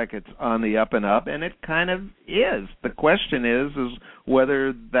looks like it's on the up and up, and it kind of is. The question is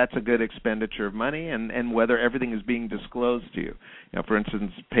whether that's a good expenditure of money and whether everything is being disclosed to you. For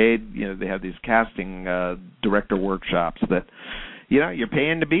instance, paid, they have these casting director workshops that, you're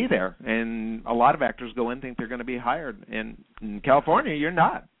paying to be there, and a lot of actors go in and think they're going to be hired. And in California, you're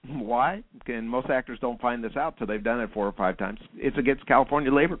not. Why? And most actors don't find this out till they've done it 4 or 5 times. It's against California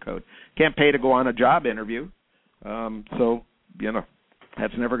labor code. Can't pay to go on a job interview. So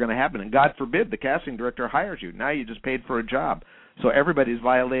that's never going to happen. And God forbid the casting director hires you. Now you just paid for a job. So everybody's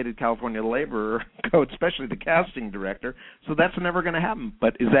violated California labor code, especially the casting director. So that's never going to happen.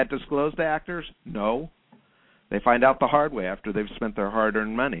 But is that disclosed to actors? No. They find out the hard way after they've spent their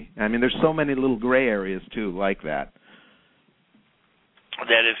hard-earned money. I mean, there's so many little gray areas, too, like that.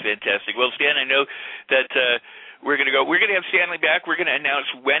 That is fantastic. Well, Stan, I know that we're going to have Stanley back. We're going to announce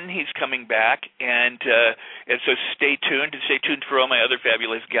when he's coming back, and so stay tuned. And stay tuned for all my other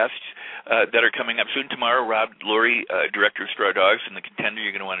fabulous guests that are coming up soon. Tomorrow, Rob Lurie, director of Straw Dogs and The Contender.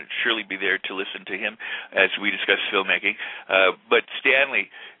 You're going to want to surely be there to listen to him as we discuss filmmaking. But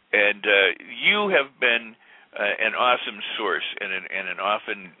Stanley, and you have been an awesome source and an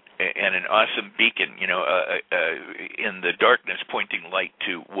awesome beacon, in the darkness, pointing light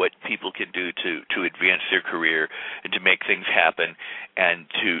to what people can do to advance their career and to make things happen and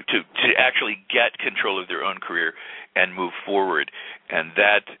to actually get control of their own career and move forward. And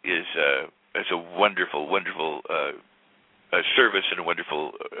that is a wonderful, wonderful service and a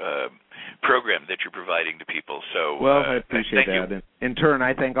wonderful program that you're providing to people. So, well, I appreciate that. And in turn,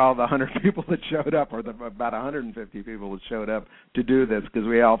 I thank all the 100 people that showed up, or about 150 people that showed up to do this, because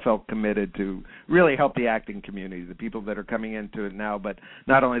we all felt committed to really help the acting community, the people that are coming into it now, but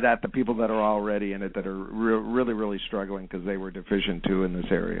not only that, the people that are already in it that are really, really struggling because they were deficient too in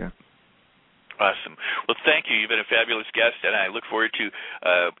this area. Awesome. Well, thank you. You've been a fabulous guest, and I look forward to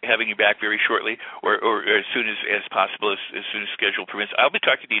having you back very shortly, or as soon as possible, as soon as schedule permits. I'll be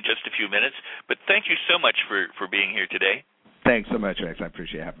talking to you in just a few minutes, but thank you so much for being here today. Thanks so much, Rex. I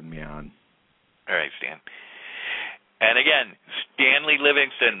appreciate having me on. All right, Stan. And again, Stanley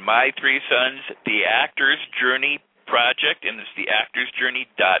Livingston, My Three Sons, The Actor's Journey Project, and it's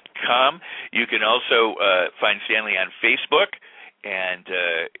theactorsjourney.com. You can also find Stanley on Facebook. And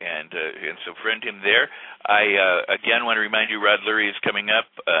so friend him there. I again want to remind you, Rod Lurie is coming up.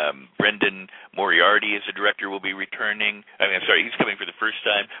 Brendan Moriarty as a director will be returning. He's coming for the first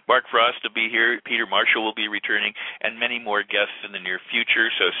time. Mark Frost will be here. Peter Marshall will be returning, and many more guests in the near future.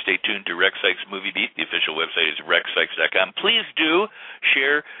 So stay tuned to Rex Sikes Movie Beat. The official website is rexsikes.com. Please do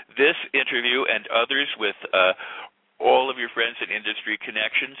share this interview and others with all of your friends and industry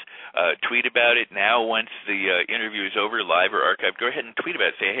connections. Tweet about it now once the interview is over, live or archived. Go ahead and tweet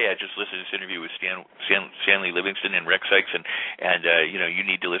about it. Say, hey, I just listened to this interview with Stanley Livingston and Rex Sikes, and you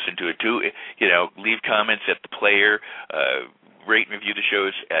need to listen to it too. Leave comments at the player. Rate and review the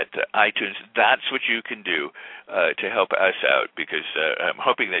shows at iTunes. That's what you can do to help us out, because I'm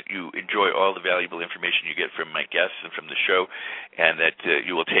hoping that you enjoy all the valuable information you get from my guests and from the show, and that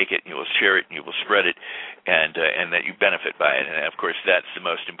you will take it and you will share it and you will spread it, and that you benefit by it. And, of course, that's the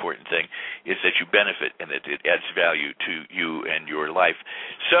most important thing, is that you benefit and that it adds value to you and your life.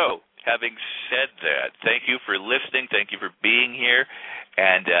 So, having said that, thank you for listening. Thank you for being here.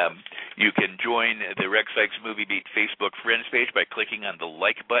 And you can join the Rex Sikes Movie Beat Facebook Friends page by clicking on the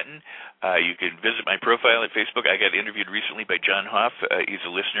like button. You can visit my profile at Facebook. I got interviewed recently by John Hoff. He's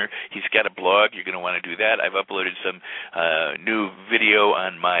a listener. He's got a blog. You're going to want to do that. I've uploaded some new video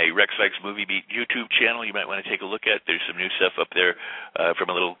on my Rex Sikes Movie Beat YouTube channel. You might want to take a look at. There's some new stuff up there from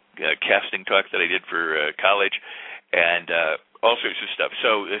a little casting talk that I did for college. And all sorts of stuff.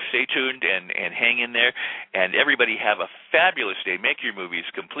 So stay tuned and hang in there. And everybody have a fabulous day. Make your movies,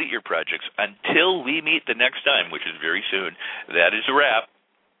 complete your projects. Until we meet the next time, which is very soon, that is a wrap.